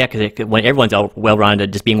zone. Yeah, because when everyone's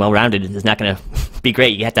well-rounded, just being well-rounded is not going to be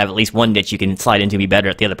great. You have to have at least one niche you can slide into and be better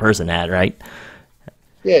at the other person at, right?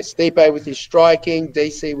 Yeah, Stipe with his striking,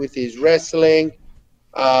 DC with his wrestling.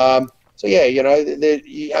 So yeah, you know,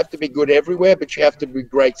 you have to be good everywhere, but you have to be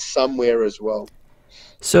great somewhere as well.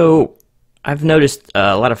 So I've noticed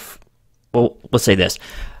a lot of, well, let's say this.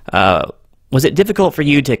 Was it difficult for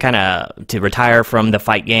you to to retire from the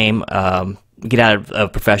fight game, get out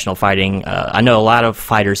of professional fighting? I know a lot of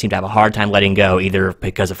fighters seem to have a hard time letting go, either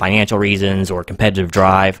because of financial reasons or competitive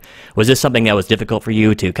drive. Was this something that was difficult for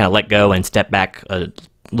you to kind of let go and step back a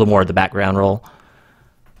little more of the background role?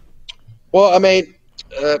 Well, I mean,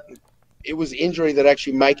 it was injury that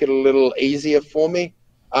actually make it a little easier for me.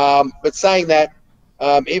 But saying that,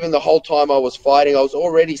 even the whole time I was fighting, I was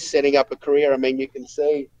already setting up a career. I mean, you can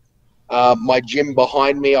see my gym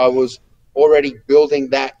behind me. I was already building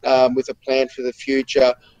that with a plan for the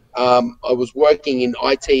future. I was working in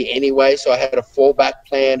IT anyway, so I had a fallback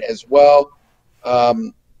plan as well.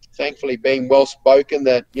 Thankfully, being well-spoken,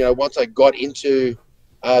 that, you know, once I got into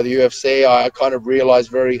the UFC, I kind of realized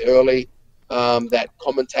very early that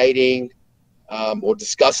commentating or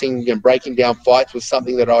discussing and breaking down fights was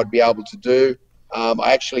something that I'd be able to do.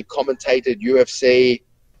 I actually commentated UFC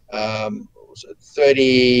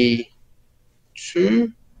 32.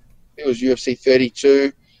 It was UFC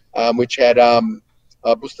 32, which had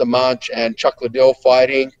Bustamante and Chuck Liddell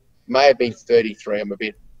fighting. May have been 33. I'm a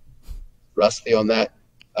bit rusty on that.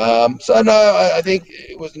 So no, I think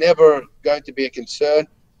it was never going to be a concern.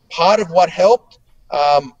 Part of what helped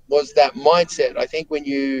was that mindset. I think when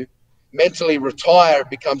you mentally retire, it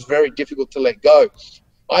becomes very difficult to let go.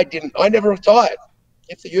 I never retired.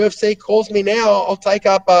 If the UFC calls me now, I'll take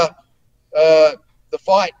up the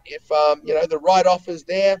fight. If you know, the right offer's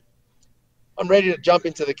there, I'm ready to jump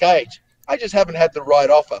into the cage. I just haven't had the right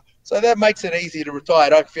offer, so that makes it easy to retire. I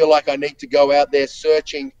don't feel like I need to go out there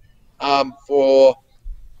searching for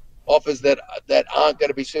offers that aren't going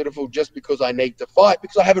to be suitable just because I need to fight,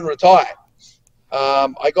 because I haven't retired.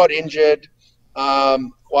 I got injured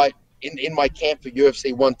quite in my camp for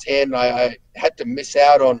UFC 110. I had to miss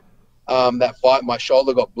out on that fight. My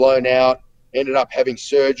shoulder got blown out. Ended up having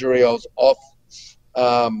surgery. I was off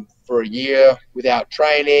for a year without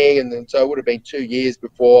training, and then so it would have been 2 years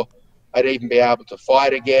before I'd even be able to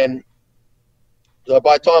fight again. So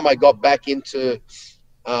by the time I got back into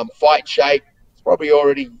fight shape, it's probably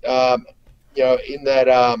already you know, in that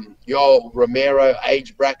Yoel Romero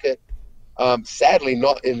age bracket. Sadly,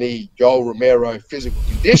 not in the Yoel Romero physical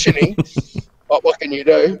conditioning, but what can you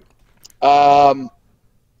do?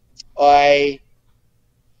 I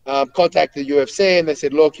contacted the UFC and they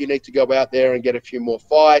said, look, you need to go out there and get a few more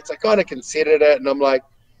fights. I kind of considered it, and I'm like,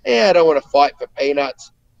 yeah, I don't want to fight for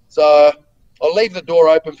peanuts. So I'll leave the door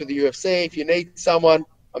open for the UFC. If you need someone,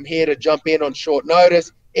 I'm here to jump in on short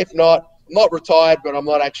notice. If not, I'm not retired, but I'm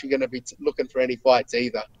not actually going to be looking for any fights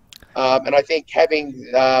either. And I think having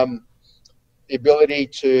the ability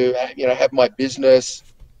to, you know, have my business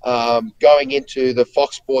going into the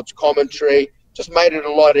Fox Sports commentary just made it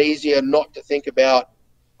a lot easier not to think about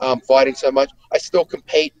fighting so much. I still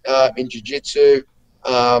compete in jiu-jitsu.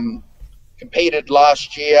 Competed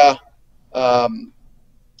last year at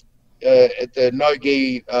the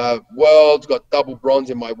no-gi worlds, got double bronze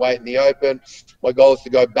in my weight in the open. My goal is to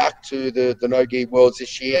go back to the no-gi worlds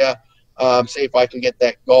this year, see if I can get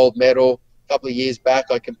that gold medal. A couple of years back,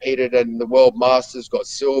 I competed in the World Masters, got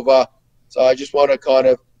silver. So I just want to kind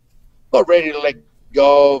of, not ready to let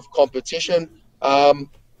go of competition,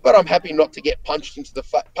 but I'm happy not to get punched in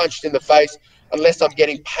the face unless I'm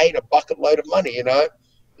getting paid a bucket load of money, you know.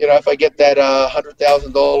 You know, if I get that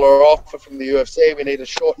 $100,000 offer from the UFC, we need a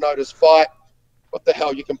short notice fight. What the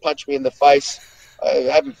hell? You can punch me in the face.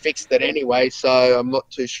 I haven't fixed it anyway, so I'm not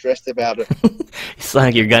too stressed about it. You sound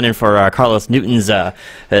like you're gunning for Carlos Newton's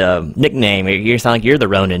nickname. You sound like you're the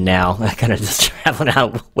Ronin now, kind of just traveling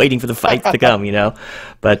out, waiting for the fights to come, you know.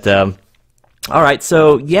 But all right,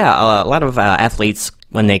 so yeah, a lot of athletes,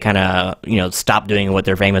 when they kind of stop doing what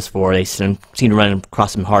they're famous for, they seem to run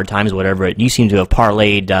across some hard times or whatever. You seem to have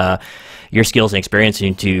parlayed your skills and experience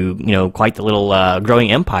into quite the little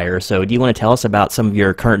growing empire. So do you want to tell us about some of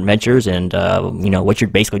your current ventures and what you're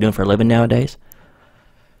basically doing for a living nowadays?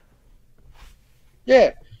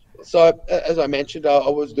 Yeah. So as I mentioned, I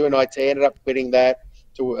was doing IT, ended up quitting that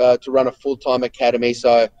to run a full-time academy.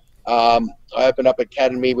 So I opened up an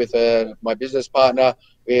academy with my business partner,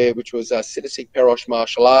 which was Sinosic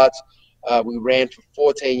Martial Arts. We ran for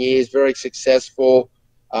 14 years, very successful.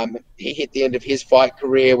 He hit the end of his fight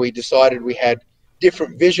career. We decided we had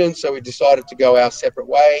different visions, so we decided to go our separate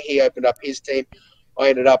way. He opened up his team. I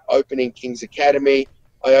ended up opening King's Academy.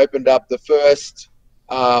 I opened up the first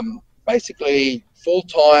basically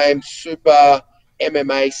full-time super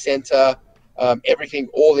MMA center, everything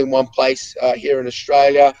all in one place here in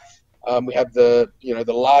Australia. We have the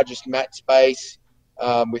largest mat space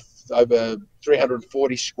with over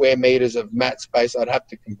 340 square meters of mat space. I'd have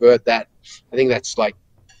to convert that. I think that's like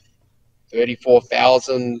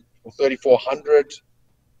 34,000 or 3,400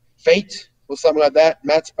 feet or something like that,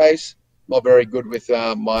 mat space. Not very good with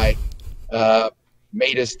my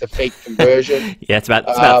meters to feet conversion. Yeah, it's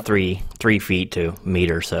about 3 feet to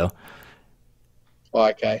meter. So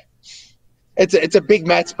okay, it's a big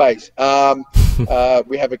mat space.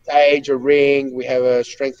 We have a cage, a ring. We have a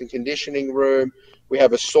strength and conditioning room. We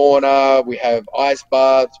have a sauna. We have ice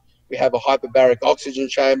baths. We have a hyperbaric oxygen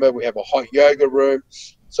chamber. We have a hot yoga room.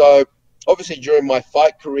 So obviously during my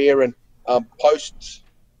fight career and post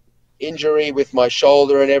injury with my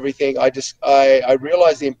shoulder and everything, I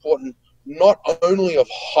realized the importance not only of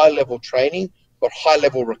high-level training, but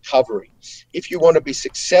high-level recovery. If you want to be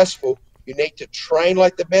successful, you need to train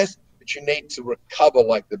like the best, but you need to recover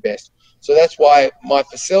like the best. So that's why my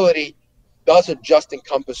facility doesn't just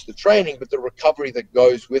encompass the training, but the recovery that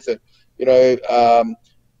goes with it.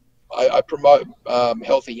 I promote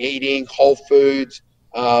healthy eating, whole foods.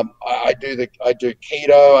 I do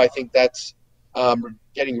keto. I think that's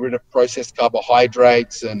getting rid of processed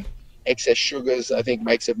carbohydrates and excess sugars. I think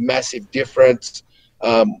makes a massive difference.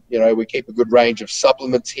 We keep a good range of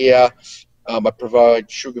supplements here. I provide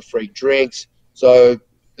sugar-free drinks. So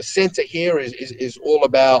the center here is all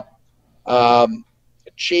about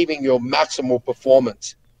achieving your maximal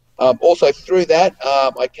performance. Also through that,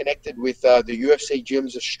 I connected with the UFC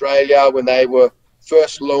Gyms Australia when they were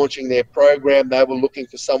first launching their program. They were looking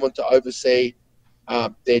for someone to oversee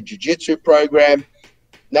their jiu-jitsu program.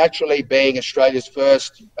 Naturally, being Australia's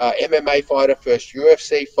first MMA fighter, first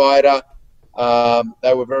UFC fighter,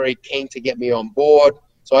 they were very keen to get me on board.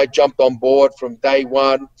 So I jumped on board from day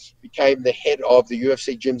one, became the head of the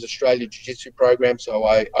UFC Gyms Australia Jiu-Jitsu program, so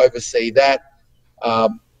I oversee that.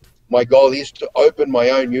 My goal is to open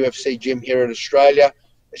my own UFC gym here in Australia.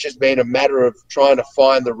 It's just been a matter of trying to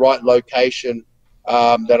find the right location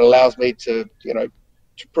that allows me to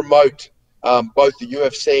promote both the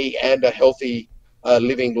UFC and a healthy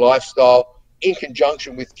living lifestyle in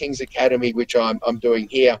conjunction with King's Academy, which I'm doing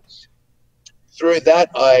here. Through that,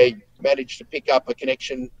 I managed to pick up a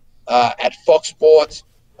connection at Fox Sports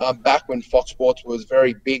back when Fox Sports was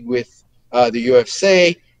very big with the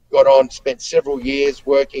UFC. Got on, spent several years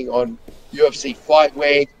working on UFC Fight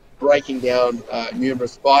Week, breaking down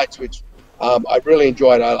numerous fights, which I really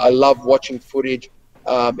enjoyed. I love watching footage.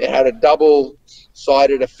 It had a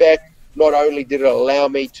double-sided effect. Not only did it allow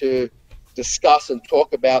me to discuss and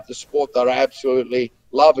talk about the sport that I absolutely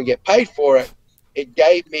love and get paid for it, it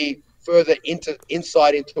gave me further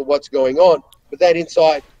insight into what's going on. But that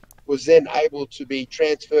insight was then able to be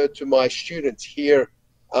transferred to my students here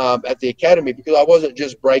at the academy, because I wasn't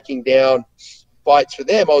just breaking down fights for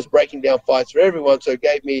them, I was breaking down fights for everyone. So it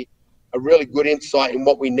gave me a really good insight in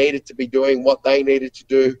what we needed to be doing, what they needed to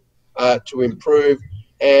do to improve.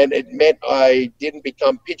 And it meant I didn't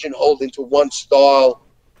become pigeonholed into one style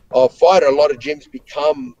of fighter. A lot of gyms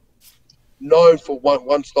become known for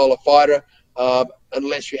one style of fighter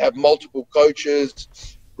unless you have multiple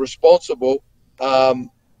coaches responsible.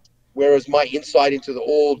 Whereas my insight into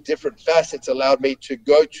all different facets allowed me to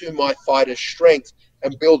go to my fighter's strengths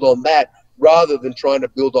and build on that rather than trying to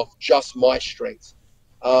build off just my strengths.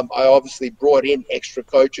 I obviously brought in extra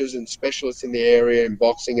coaches and specialists in the area in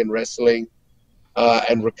boxing and wrestling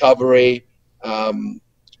and recovery,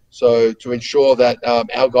 so to ensure that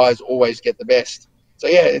our guys always get the best. So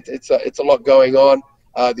yeah, it's a lot going on.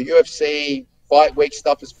 The UFC fight week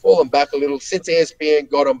stuff has fallen back a little since ESPN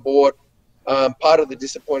got on board. Part of the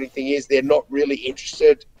disappointing thing is they're not really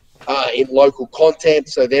interested in local content,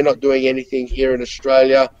 so they're not doing anything here in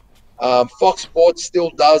Australia. Fox Sports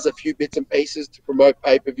still does a few bits and pieces to promote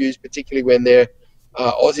pay-per-views, particularly when they're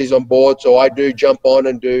Aussies on board. So I do jump on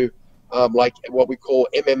and do like what we call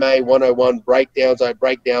MMA 101 breakdowns. I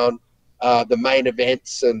break down the main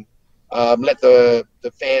events and let the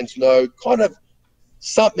fans know kind of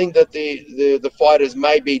something that the fighters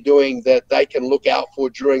may be doing that they can look out for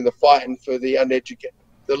during the fight. And for the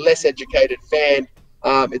less educated fan,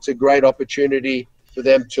 it's a great opportunity for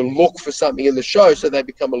them to look for something in the show, so they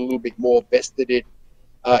become a little bit more vested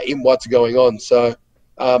in what's going on. So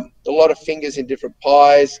a lot of fingers in different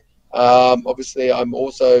pies. Obviously, I'm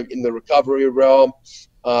also in the recovery realm.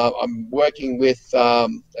 I'm working with a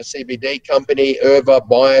CBD company, Erva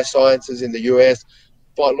Biosciences in the US,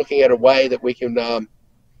 looking at a way that we can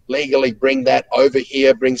legally bring that over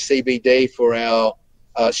here, bring CBD for our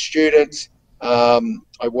students.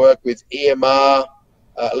 I work with EMR,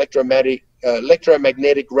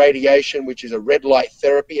 electromagnetic radiation, which is a red light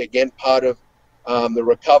therapy, again, part of the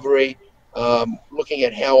recovery, looking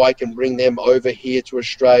at how I can bring them over here to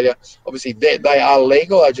Australia. Obviously, they are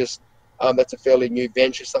legal. That's a fairly new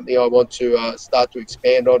venture, something I want to start to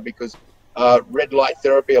expand on, because red light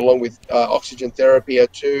therapy along with oxygen therapy are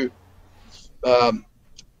two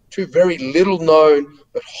very little known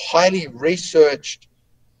but highly researched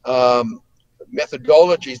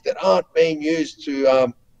methodologies that aren't being used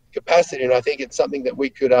to capacity. And I think it's something that we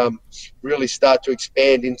could really start to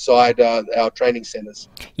expand inside our training centers.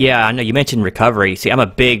 Yeah, I know you mentioned recovery. See, I'm a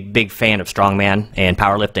big fan of strongman and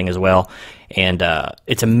powerlifting as well. And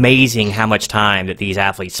it's amazing how much time that these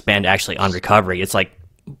athletes spend actually on recovery. It's like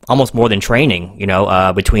almost more than training, you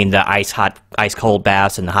know, between the ice cold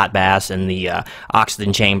baths and the hot baths and the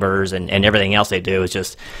oxygen chambers and everything else they do.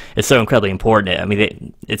 It's so incredibly important. I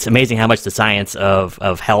mean, it's amazing how much the science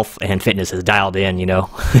of health and fitness has dialed in, you know,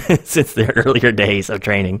 since the earlier days of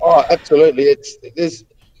training. Oh, absolutely.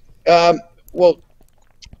 Well,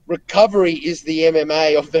 recovery is the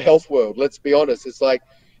MMA of the health world. Let's be honest. It's like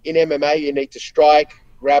in MMA, you need to strike,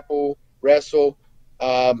 grapple, wrestle,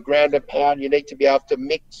 ground and pound. You need to be able to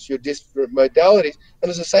mix your different modalities. And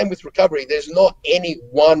it's the same with recovery. There's not any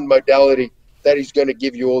one modality that is going to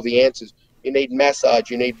give you all the answers. You need massage,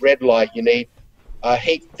 you need red light, you need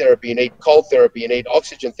heat therapy, you need cold therapy, you need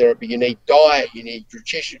oxygen therapy, you need diet, you need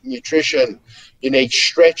nutrition, you need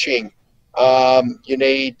stretching, you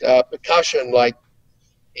need percussion. Like,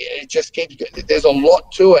 it just keeps, there's a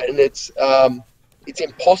lot to it, and it's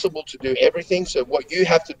impossible to do everything. So what you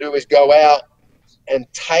have to do is go out and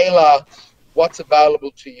tailor what's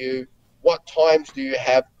available to you, what times do you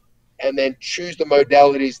have, and then choose the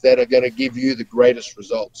modalities that are going to give you the greatest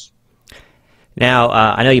results. Now,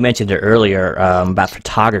 I know you mentioned it earlier about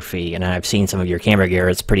photography, and I've seen some of your camera gear.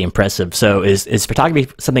 It's pretty impressive. So is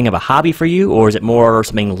photography something of a hobby for you, or is it more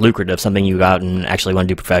something lucrative, something you go out and actually want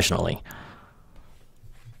to do professionally?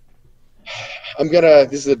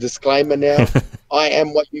 This is a disclaimer now. I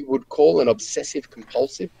am what you would call an obsessive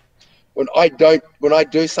compulsive. When I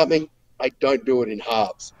do something, I don't do it in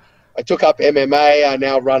halves. I took up MMA. I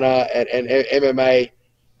now run an MMA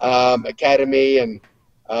academy, and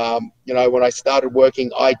you know, when I started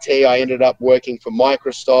working IT, I ended up working for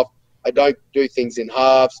Microsoft. I don't do things in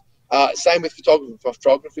halves. Same with photography.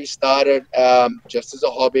 Photography started just as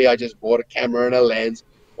a hobby. I just bought a camera and a lens,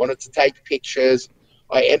 wanted to take pictures.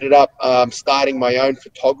 I ended up starting my own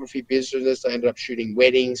photography business. I ended up shooting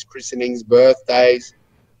weddings, christenings, birthdays.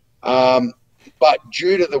 But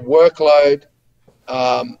due to the workload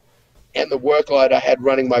and the workload I had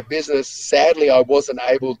running my business, sadly, I wasn't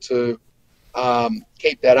able to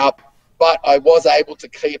keep that up. But I was able to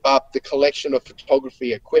keep up the collection of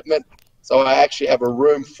photography equipment. So I actually have a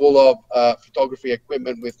room full of photography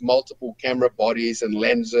equipment with multiple camera bodies and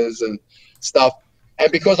lenses and stuff.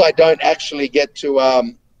 And because I don't actually get to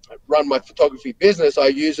run my photography business, I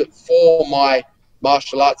use it for my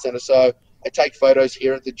martial arts center. So I take photos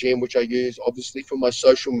here at the gym, which I use obviously for my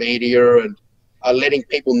social media and letting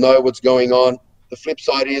people know what's going on. The flip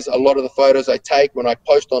side is a lot of the photos I take when I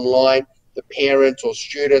post online, the parents or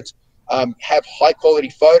students have high quality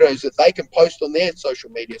photos that they can post on their social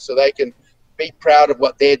media, so they can be proud of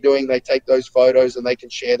what they're doing. They take those photos and they can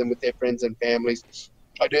share them with their friends and families.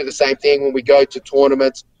 I do the same thing when we go to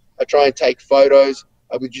tournaments. I try and take photos.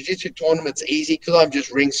 With jiu-jitsu tournaments, easy because I'm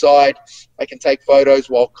just ringside. I can take photos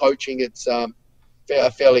while coaching. It's a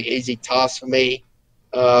fairly easy task for me.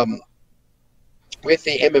 With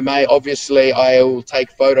the MMA, obviously, I will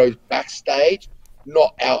take photos backstage,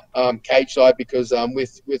 not out cage side, because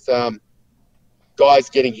with guys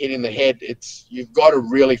getting hit in the head, you've got to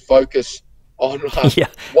really focus on Yeah.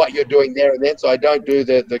 what you're doing there and then. So I don't do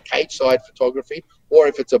the cage side photography, or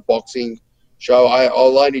if it's a boxing show,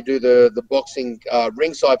 I'll only do the boxing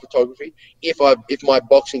ringside photography if my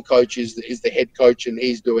boxing coach is the head coach and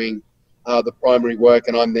he's doing the primary work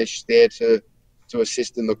and I'm there to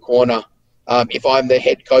assist in the corner. If I'm the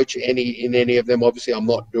head coach in any of them, obviously I'm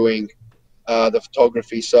not doing the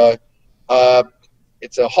photography. So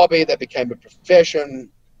it's a hobby that became a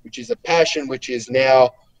profession, which is a passion, which is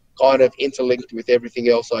now kind of interlinked with everything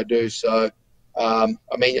else I do. So, I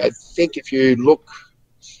mean, I think if you look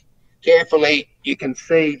carefully, you can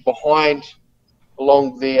see behind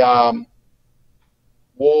along the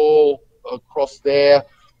wall across there,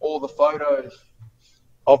 all the photos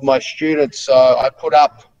of my students. So I put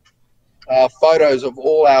up photos of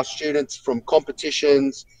all our students from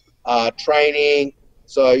competitions, training.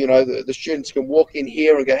 So, you know, the students can walk in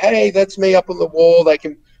here and go, hey, that's me up on the wall. They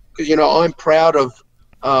can, because, you know, I'm proud of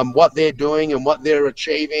what they're doing and what they're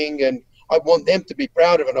achieving. And I want them to be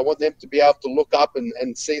proud of it. I want them to be able to look up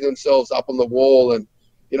and see themselves up on the wall. And,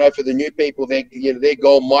 you know, for the new people, their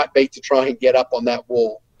goal might be to try and get up on that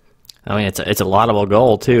wall. I mean, it's a laudable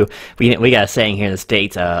goal too. We got a saying here in the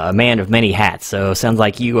States, a man of many hats. So it sounds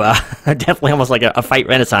like you are definitely almost like a fight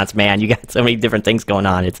renaissance man. You got so many different things going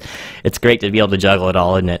on. It's great to be able to juggle it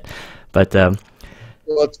all, isn't it? But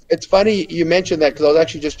well, it's funny you mentioned that, because I was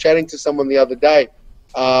actually just chatting to someone the other day.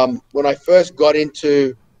 When I first got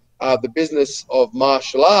into the business of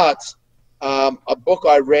martial arts, a book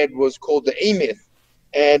I read was called The E-Myth.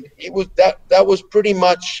 And it was that was pretty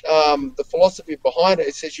much the philosophy behind it.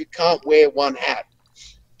 It says you can't wear one hat.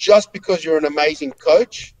 Just because you're an amazing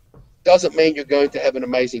coach doesn't mean you're going to have an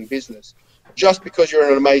amazing business. Just because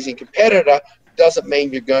you're an amazing competitor doesn't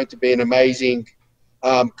mean you're going to be an amazing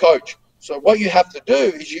coach. So what you have to do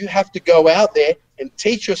is you have to go out there and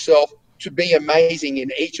teach yourself to be amazing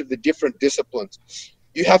in each of the different disciplines.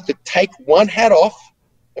 You have to take one hat off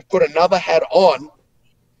and put another hat on,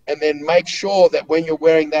 and then make sure that when you're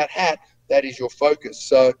wearing that hat, that is your focus.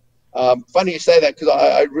 So funny you say that, because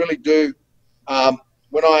I really do.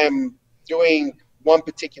 When I am doing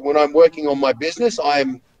when I'm working on my business,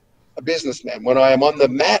 I'm a businessman. When I am on the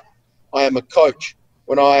mat, I am a coach.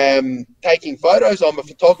 When I am taking photos, I'm a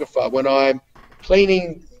photographer. When I'm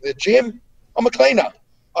cleaning the gym, I'm a cleaner.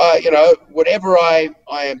 You know, whatever I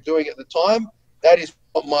am doing at the time, that is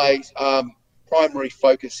what my primary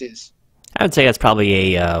focus is. I would say that's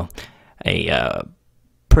probably a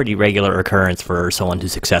pretty regular occurrence for someone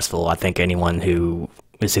who's successful. I think anyone who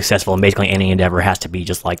is successful in basically any endeavor has to be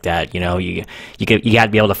just like that. You know, you got to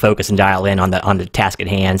be able to focus and dial in on the task at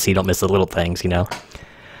hand, so you don't miss the little things. You know.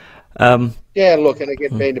 Yeah, look, and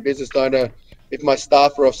again, being a business owner, if my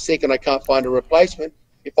staff are off sick and I can't find a replacement,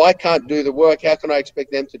 if I can't do the work, how can I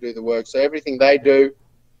expect them to do the work? So everything they do,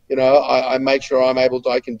 you know, I make sure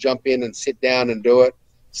I can jump in and sit down and do it.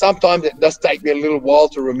 Sometimes it does take me a little while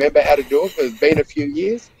to remember how to do it, because it's been a few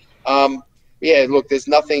years. Yeah, look, there's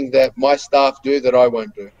nothing that my staff do that I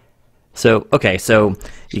won't do. So, okay, so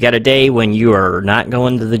you got a day when you are not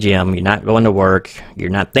going to the gym, you're not going to work, you're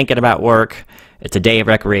not thinking about work. It's a day of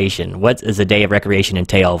recreation. What does a day of recreation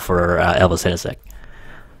entail for Elvis Sinosic?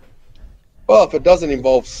 Well, if it doesn't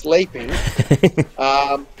involve sleeping,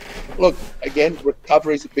 look, again,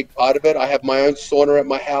 recovery is a big part of it. I have my own sauna at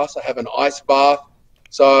my house. I have an ice bath.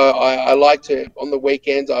 So I like to, on the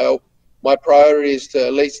weekends, my priority is to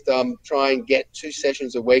at least try and get 2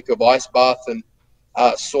 sessions a week of ice bath and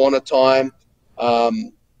sauna time.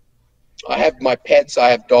 I have my pets. I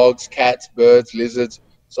have dogs, cats, birds, lizards.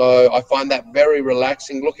 So I find that very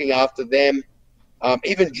relaxing, looking after them.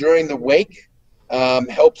 Even during the week,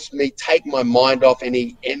 helps me take my mind off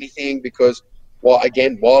anything, because, well,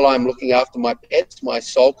 again, while I'm looking after my pets, my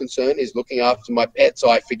sole concern is looking after my pets. So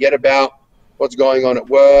I forget about what's going on at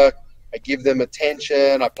work. I give them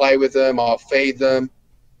attention. I play with them. I'll feed them,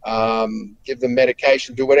 give them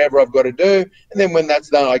medication, do whatever I've got to do. And then when that's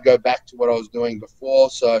done, I go back to what I was doing before.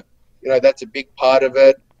 So, you know, that's a big part of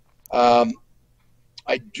it.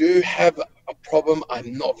 I do have a problem.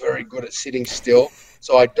 I'm not very good at sitting still.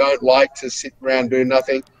 So I don't like to sit around doing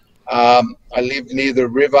nothing. I live near the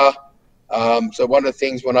river. So one of the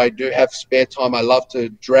things when I do have spare time, I love to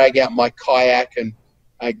drag out my kayak and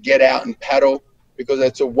get out and paddle, because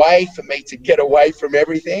it's a way for me to get away from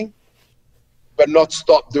everything, but not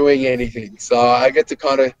stop doing anything. So I get to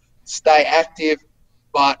kind of stay active,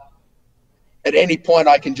 but at any point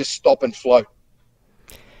I can just stop and float.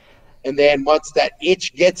 And then once that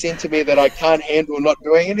itch gets into me that I can't handle not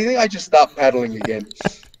doing anything, I just start paddling again.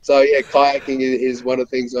 So yeah, kayaking is one of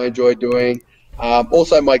the things I enjoy doing.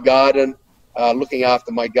 Also my garden. looking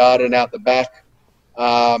after my garden out the back.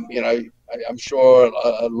 You know, I'm sure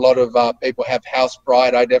a lot of people have house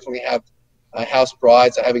pride. I definitely have house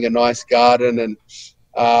pride, so having a nice garden, and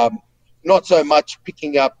not so much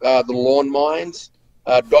picking up the lawn mines,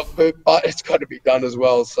 dog poop, but it's got to be done as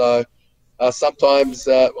well. So sometimes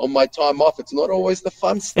on my time off, it's not always the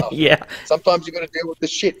fun stuff. Yeah. Sometimes you got to deal with the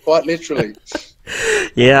shit, quite literally.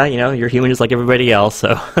 Yeah, you know, you're human just like everybody else.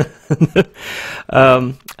 So,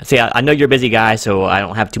 see, I know you're a busy guy, so I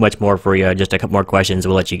don't have too much more for you. Just a couple more questions.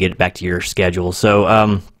 We'll let you get back to your schedule. So,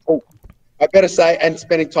 I better say, and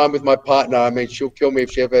spending time with my partner. I mean, she'll kill me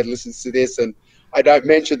if she ever listens to this. And I don't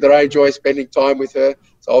mention that I enjoy spending time with her.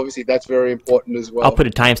 So obviously that's very important as well. I'll put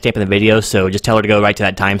a timestamp in the video, so just tell her to go right to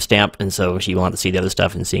that timestamp, and so she won't have to see the other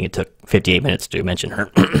stuff and seeing it took 58 minutes to mention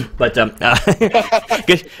her. But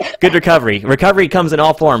good recovery. Recovery comes in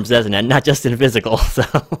all forms, doesn't it? Not just in physical.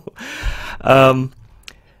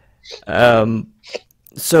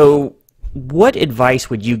 So what advice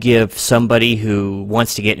would you give somebody who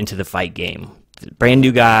wants to get into the fight game? Brand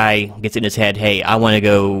new guy gets in his head, hey, I want to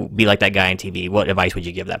go be like that guy on TV. What advice would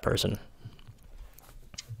you give that person?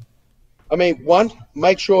 I mean, one,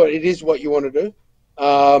 make sure it is what you want to do.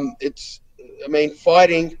 I mean,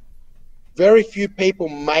 fighting, very few people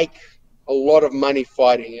make a lot of money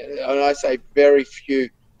fighting. And I say very few.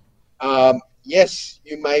 Yes,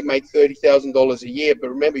 you may make $30,000 a year, but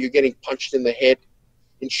remember, you're getting punched in the head.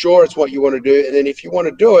 Ensure it's what you want to do. And then if you want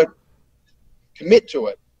to do it, commit to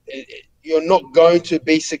it. You're not going to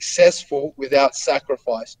be successful without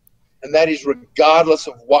sacrifice. And that is regardless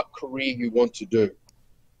of what career you want to do.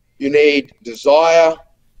 You need desire,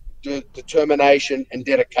 determination, and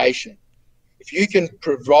dedication. If you can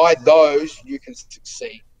provide those, you can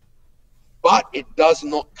succeed. But it does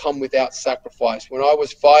not come without sacrifice. When I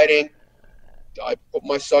was fighting, I put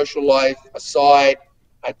my social life aside.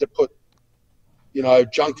 I had to put, you know,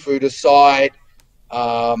 junk food aside.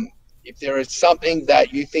 If there is something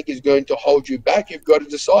that you think is going to hold you back, you've got to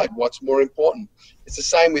decide what's more important. It's the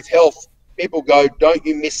same with health. People go, don't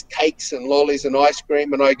you miss cakes and lollies and ice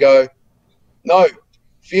cream? And I go, no,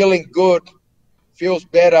 feeling good feels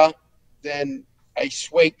better than a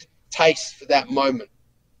sweet taste for that moment,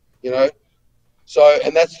 you know? So,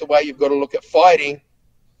 and that's the way you've got to look at fighting.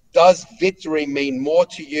 Does victory mean more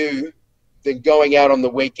to you than going out on the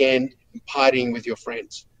weekend and partying with your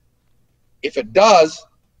friends? If it does,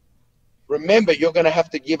 remember, you're going to have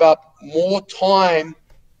to give up more time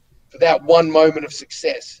for that one moment of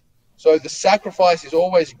success. So the sacrifice is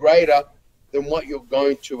always greater than what you're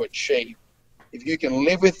going to achieve. If you can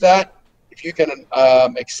live with that, if you can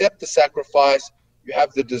accept the sacrifice, you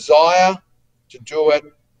have the desire to do it,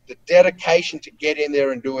 the dedication to get in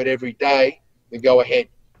there and do it every day, then go ahead.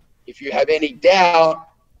 If you have any doubt,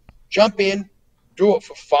 jump in, do it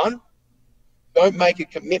for fun. Don't make a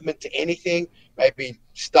commitment to anything. Maybe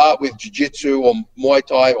start with jiu-jitsu or Muay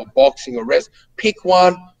Thai or boxing or rest. Pick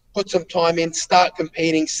one, put some time in, start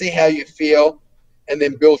competing, see how you feel, and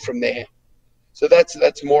then build from there. So that's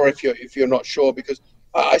more if you're not sure, because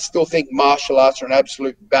I still think martial arts are an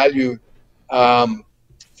absolute value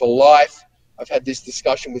for life. I've had this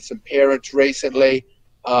discussion with some parents recently,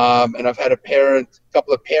 and I've had a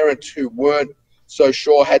couple of parents who weren't so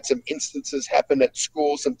sure, had some instances happen at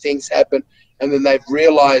school, some things happen, and then they've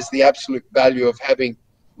realized the absolute value of having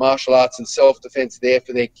martial arts and self-defense there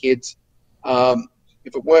for their kids.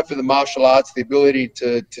 If it weren't for the martial arts, the ability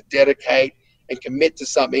to dedicate and commit to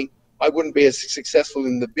something, I wouldn't be as successful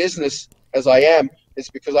in the business as I am. It's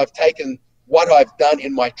because I've taken what I've done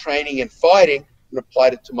in my training and fighting and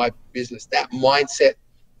applied it to my business. That mindset,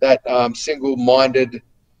 that single-minded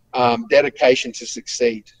dedication to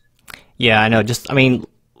succeed. Yeah, I know. I mean,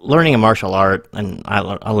 learning a martial art, and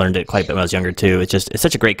I learned it quite a bit when I was younger too. It's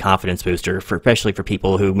such a great confidence booster, especially for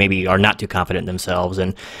people who maybe are not too confident in themselves.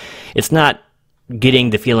 And it's not getting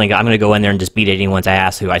the feeling I'm going to go in there and just beat anyone's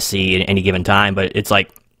ass who I see at any given time, but it's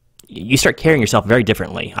like you start carrying yourself very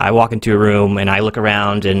differently. I walk into a room and I look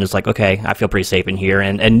around and it's like, okay, I feel pretty safe in here.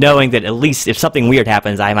 And knowing that at least if something weird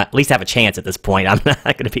happens, I at least have a chance at this point. I'm not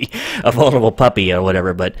going to be a vulnerable puppy or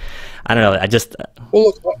whatever, but I don't know.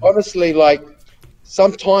 Well, look, honestly, like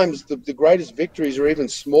sometimes the greatest victories are even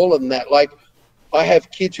smaller than that. Like I have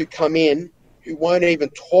kids who come in who won't even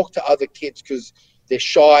talk to other kids because they're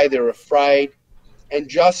shy, they're afraid. And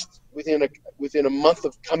just within a month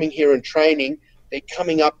of coming here and training, they're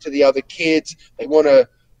coming up to the other kids. They want to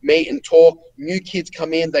meet and talk. New kids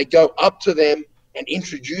come in. They go up to them and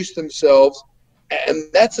introduce themselves. And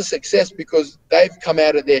that's a success because they've come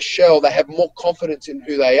out of their shell. They have more confidence in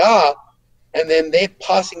who they are. And then they're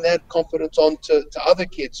passing that confidence on to other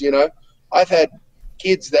kids, you know. I've had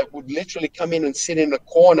kids that would literally come in and sit in a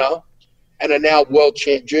corner and are now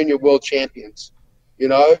junior world champions. You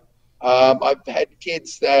know, I've had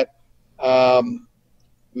kids that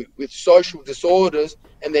with social disorders,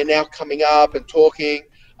 and they're now coming up and talking.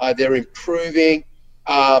 They're improving.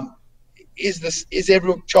 Is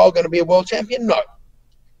every child going to be a world champion? No,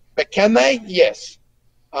 but can they? Yes.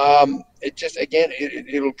 It just, again,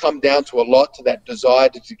 it'll come down to a lot to that desire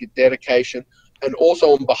to get dedication, and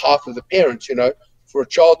also on behalf of the parents. You know, for a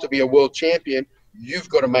child to be a world champion, you've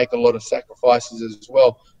got to make a lot of sacrifices as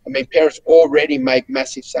well. I mean, parents already make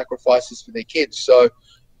massive sacrifices for their kids, so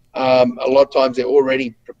a lot of times they're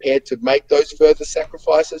already prepared to make those further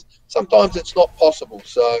sacrifices. Sometimes it's not possible.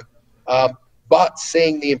 So, but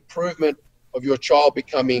seeing the improvement of your child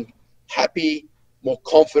becoming happy, more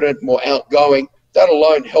confident, more outgoing, that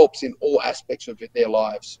alone helps in all aspects of their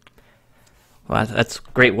lives. Well, that's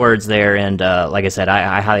great words there, and like I said,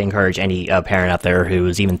 I highly encourage any parent out there who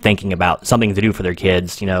is even thinking about something to do for their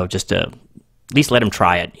kids, you know, just to at least let them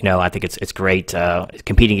try it. You know, I think it's great.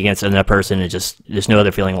 Competing against another person is just, there's no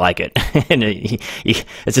other feeling like it. And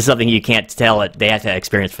it's just something you can't tell it. They have to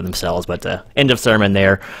experience for themselves. But end of sermon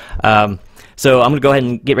there. So I'm going to go ahead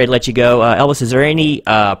and get ready to let you go. Elvis, is there any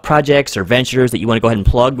projects or ventures that you want to go ahead and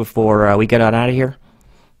plug before we get on out of here?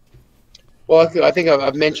 Well, I think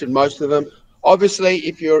I've mentioned most of them. Obviously,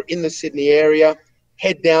 if you're in the Sydney area,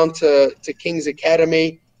 head down to King's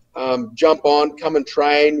Academy. Jump on, come and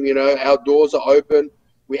train. You know, our doors are open.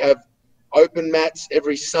 We have open mats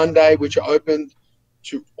every Sunday, which are open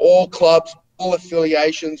to all clubs, all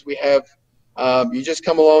affiliations. We have, you just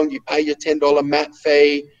come along, you pay your $10 mat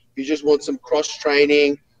fee. You just want some cross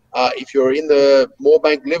training. If you're in the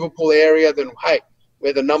Moorebank, Liverpool area, then hey,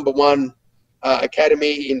 we're the #1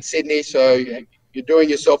 academy in Sydney. So you're doing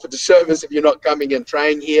yourself a disservice if you're not coming and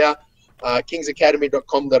training here.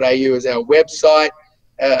 kingsacademy.com.au is our website.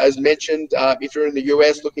 As mentioned, if you're in the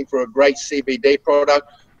US looking for a great CBD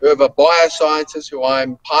product, Urva Biosciences, who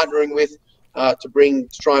I'm partnering with to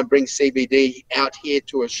try and bring CBD out here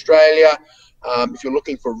to Australia. If you're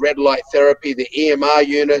looking for red light therapy, the EMR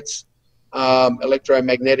units,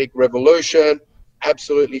 electromagnetic revolution,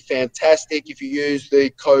 absolutely fantastic. If you use the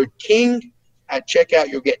code KING at checkout,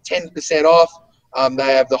 you'll get 10% off.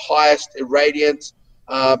 They have the highest irradiance.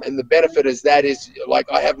 And the benefit is like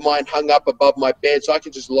I have mine hung up above my bed, so I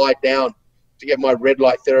can just lie down to get my red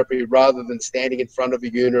light therapy rather than standing in front of a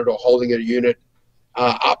unit or holding a unit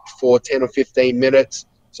up for 10 or 15 minutes.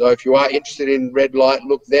 So if you are interested in red light,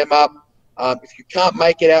 look them up. If you can't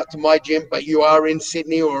make it out to my gym, but you are in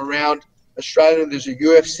Sydney or around Australia, there's a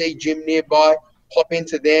UFC gym nearby, pop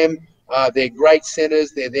into them. They're great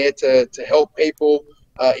centers. They're there to help people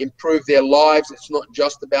improve their lives. It's not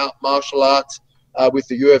just about martial arts. With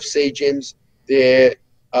the UFC gyms, they're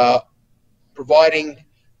providing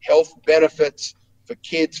health benefits for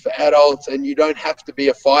kids, for adults, and you don't have to be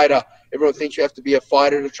a fighter. Everyone thinks you have to be a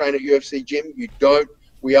fighter to train at UFC gym. You don't.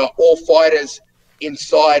 We are all fighters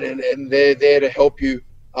inside, and they're there to help you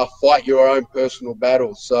fight your own personal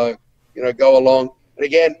battles. So, you know, go along. And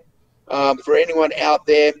again, for anyone out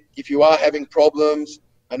there, if you are having problems,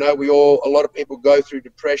 I know a lot of people go through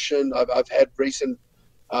depression. I've had recent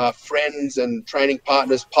friends and training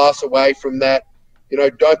partners pass away from that. You know,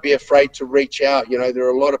 don't be afraid to reach out. You know, there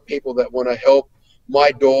are a lot of people that want to help.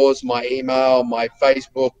 My doors, my email, my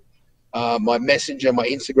Facebook, my Messenger, my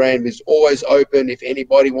Instagram is always open. If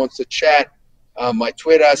anybody wants to chat, my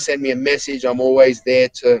Twitter, send me a message. I'm always there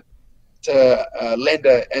to lend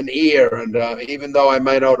an ear. And even though I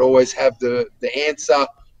may not always have the answer,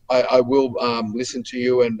 I will listen to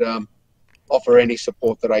you and offer any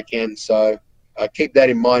support that I can. So keep that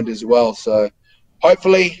in mind as well. So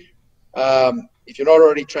hopefully, if you're not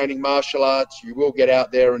already training martial arts, you will get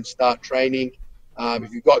out there and start training.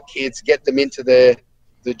 If you've got kids, get them into the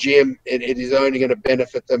gym. It is only going to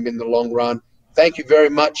benefit them in the long run. Thank you very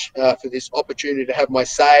much for this opportunity to have my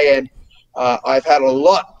say. And I've had a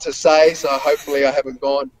lot to say, so hopefully I haven't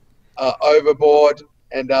gone overboard.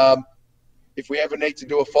 And if we ever need to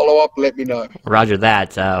do a follow-up, let me know. Roger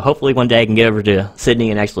that. Hopefully one day I can get over to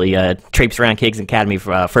Sydney and actually traipse around King's Academy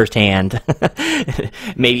firsthand.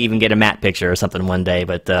 Maybe even get a mat picture or something one day.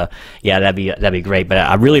 But yeah, that'd be great. But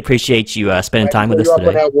I really appreciate you spending time with us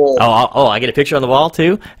today. Oh, I get a picture on the wall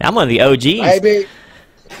too? I'm one of the OGs. Maybe.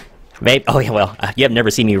 Oh, yeah, well, you have never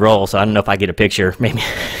seen me roll, so I don't know if I get a picture. Maybe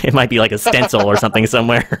it might be like a stencil or something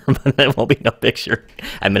somewhere, but there won't be no picture.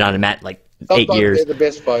 I've been on a mat like 8 Sometimes years. they're the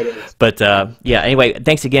best photos. But yeah, anyway,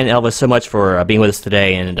 thanks again, Elvis, so much for being with us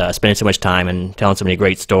today and spending so much time and telling so many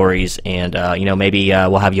great stories. And you know, maybe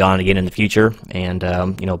we'll have you on again in the future. And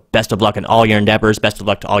you know, best of luck in all your endeavors. Best of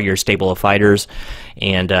luck to all your stable of fighters.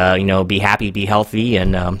 And you know, be happy, be healthy.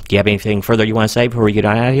 And do you have anything further you want to say before we get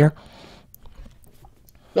on out of here?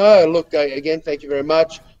 No, look, again, thank you very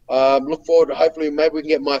much. Look forward to, hopefully maybe we can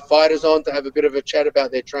get my fighters on to have a bit of a chat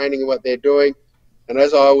about their training and what they're doing. And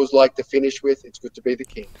as I always like to finish with, it's good to be the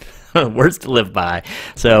king. Words to live by.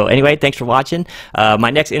 So anyway, thanks for watching. My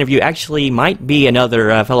next interview actually might be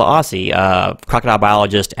another fellow Aussie, crocodile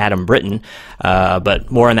biologist Adam Britton, but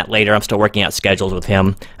more on that later. I'm still working out schedules with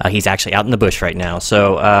him. He's actually out in the bush right now.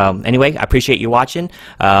 So anyway, I appreciate you watching.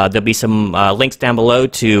 There'll be some links down below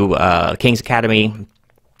to King's Academy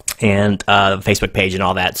and the Facebook page and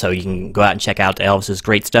all that, so you can go out and check out Elvis's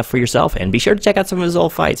great stuff for yourself, and be sure to check out some of his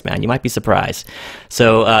old fights, man. You might be surprised.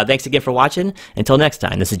 So thanks again for watching. Until next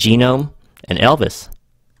time, this is Genome and Elvis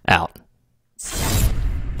out.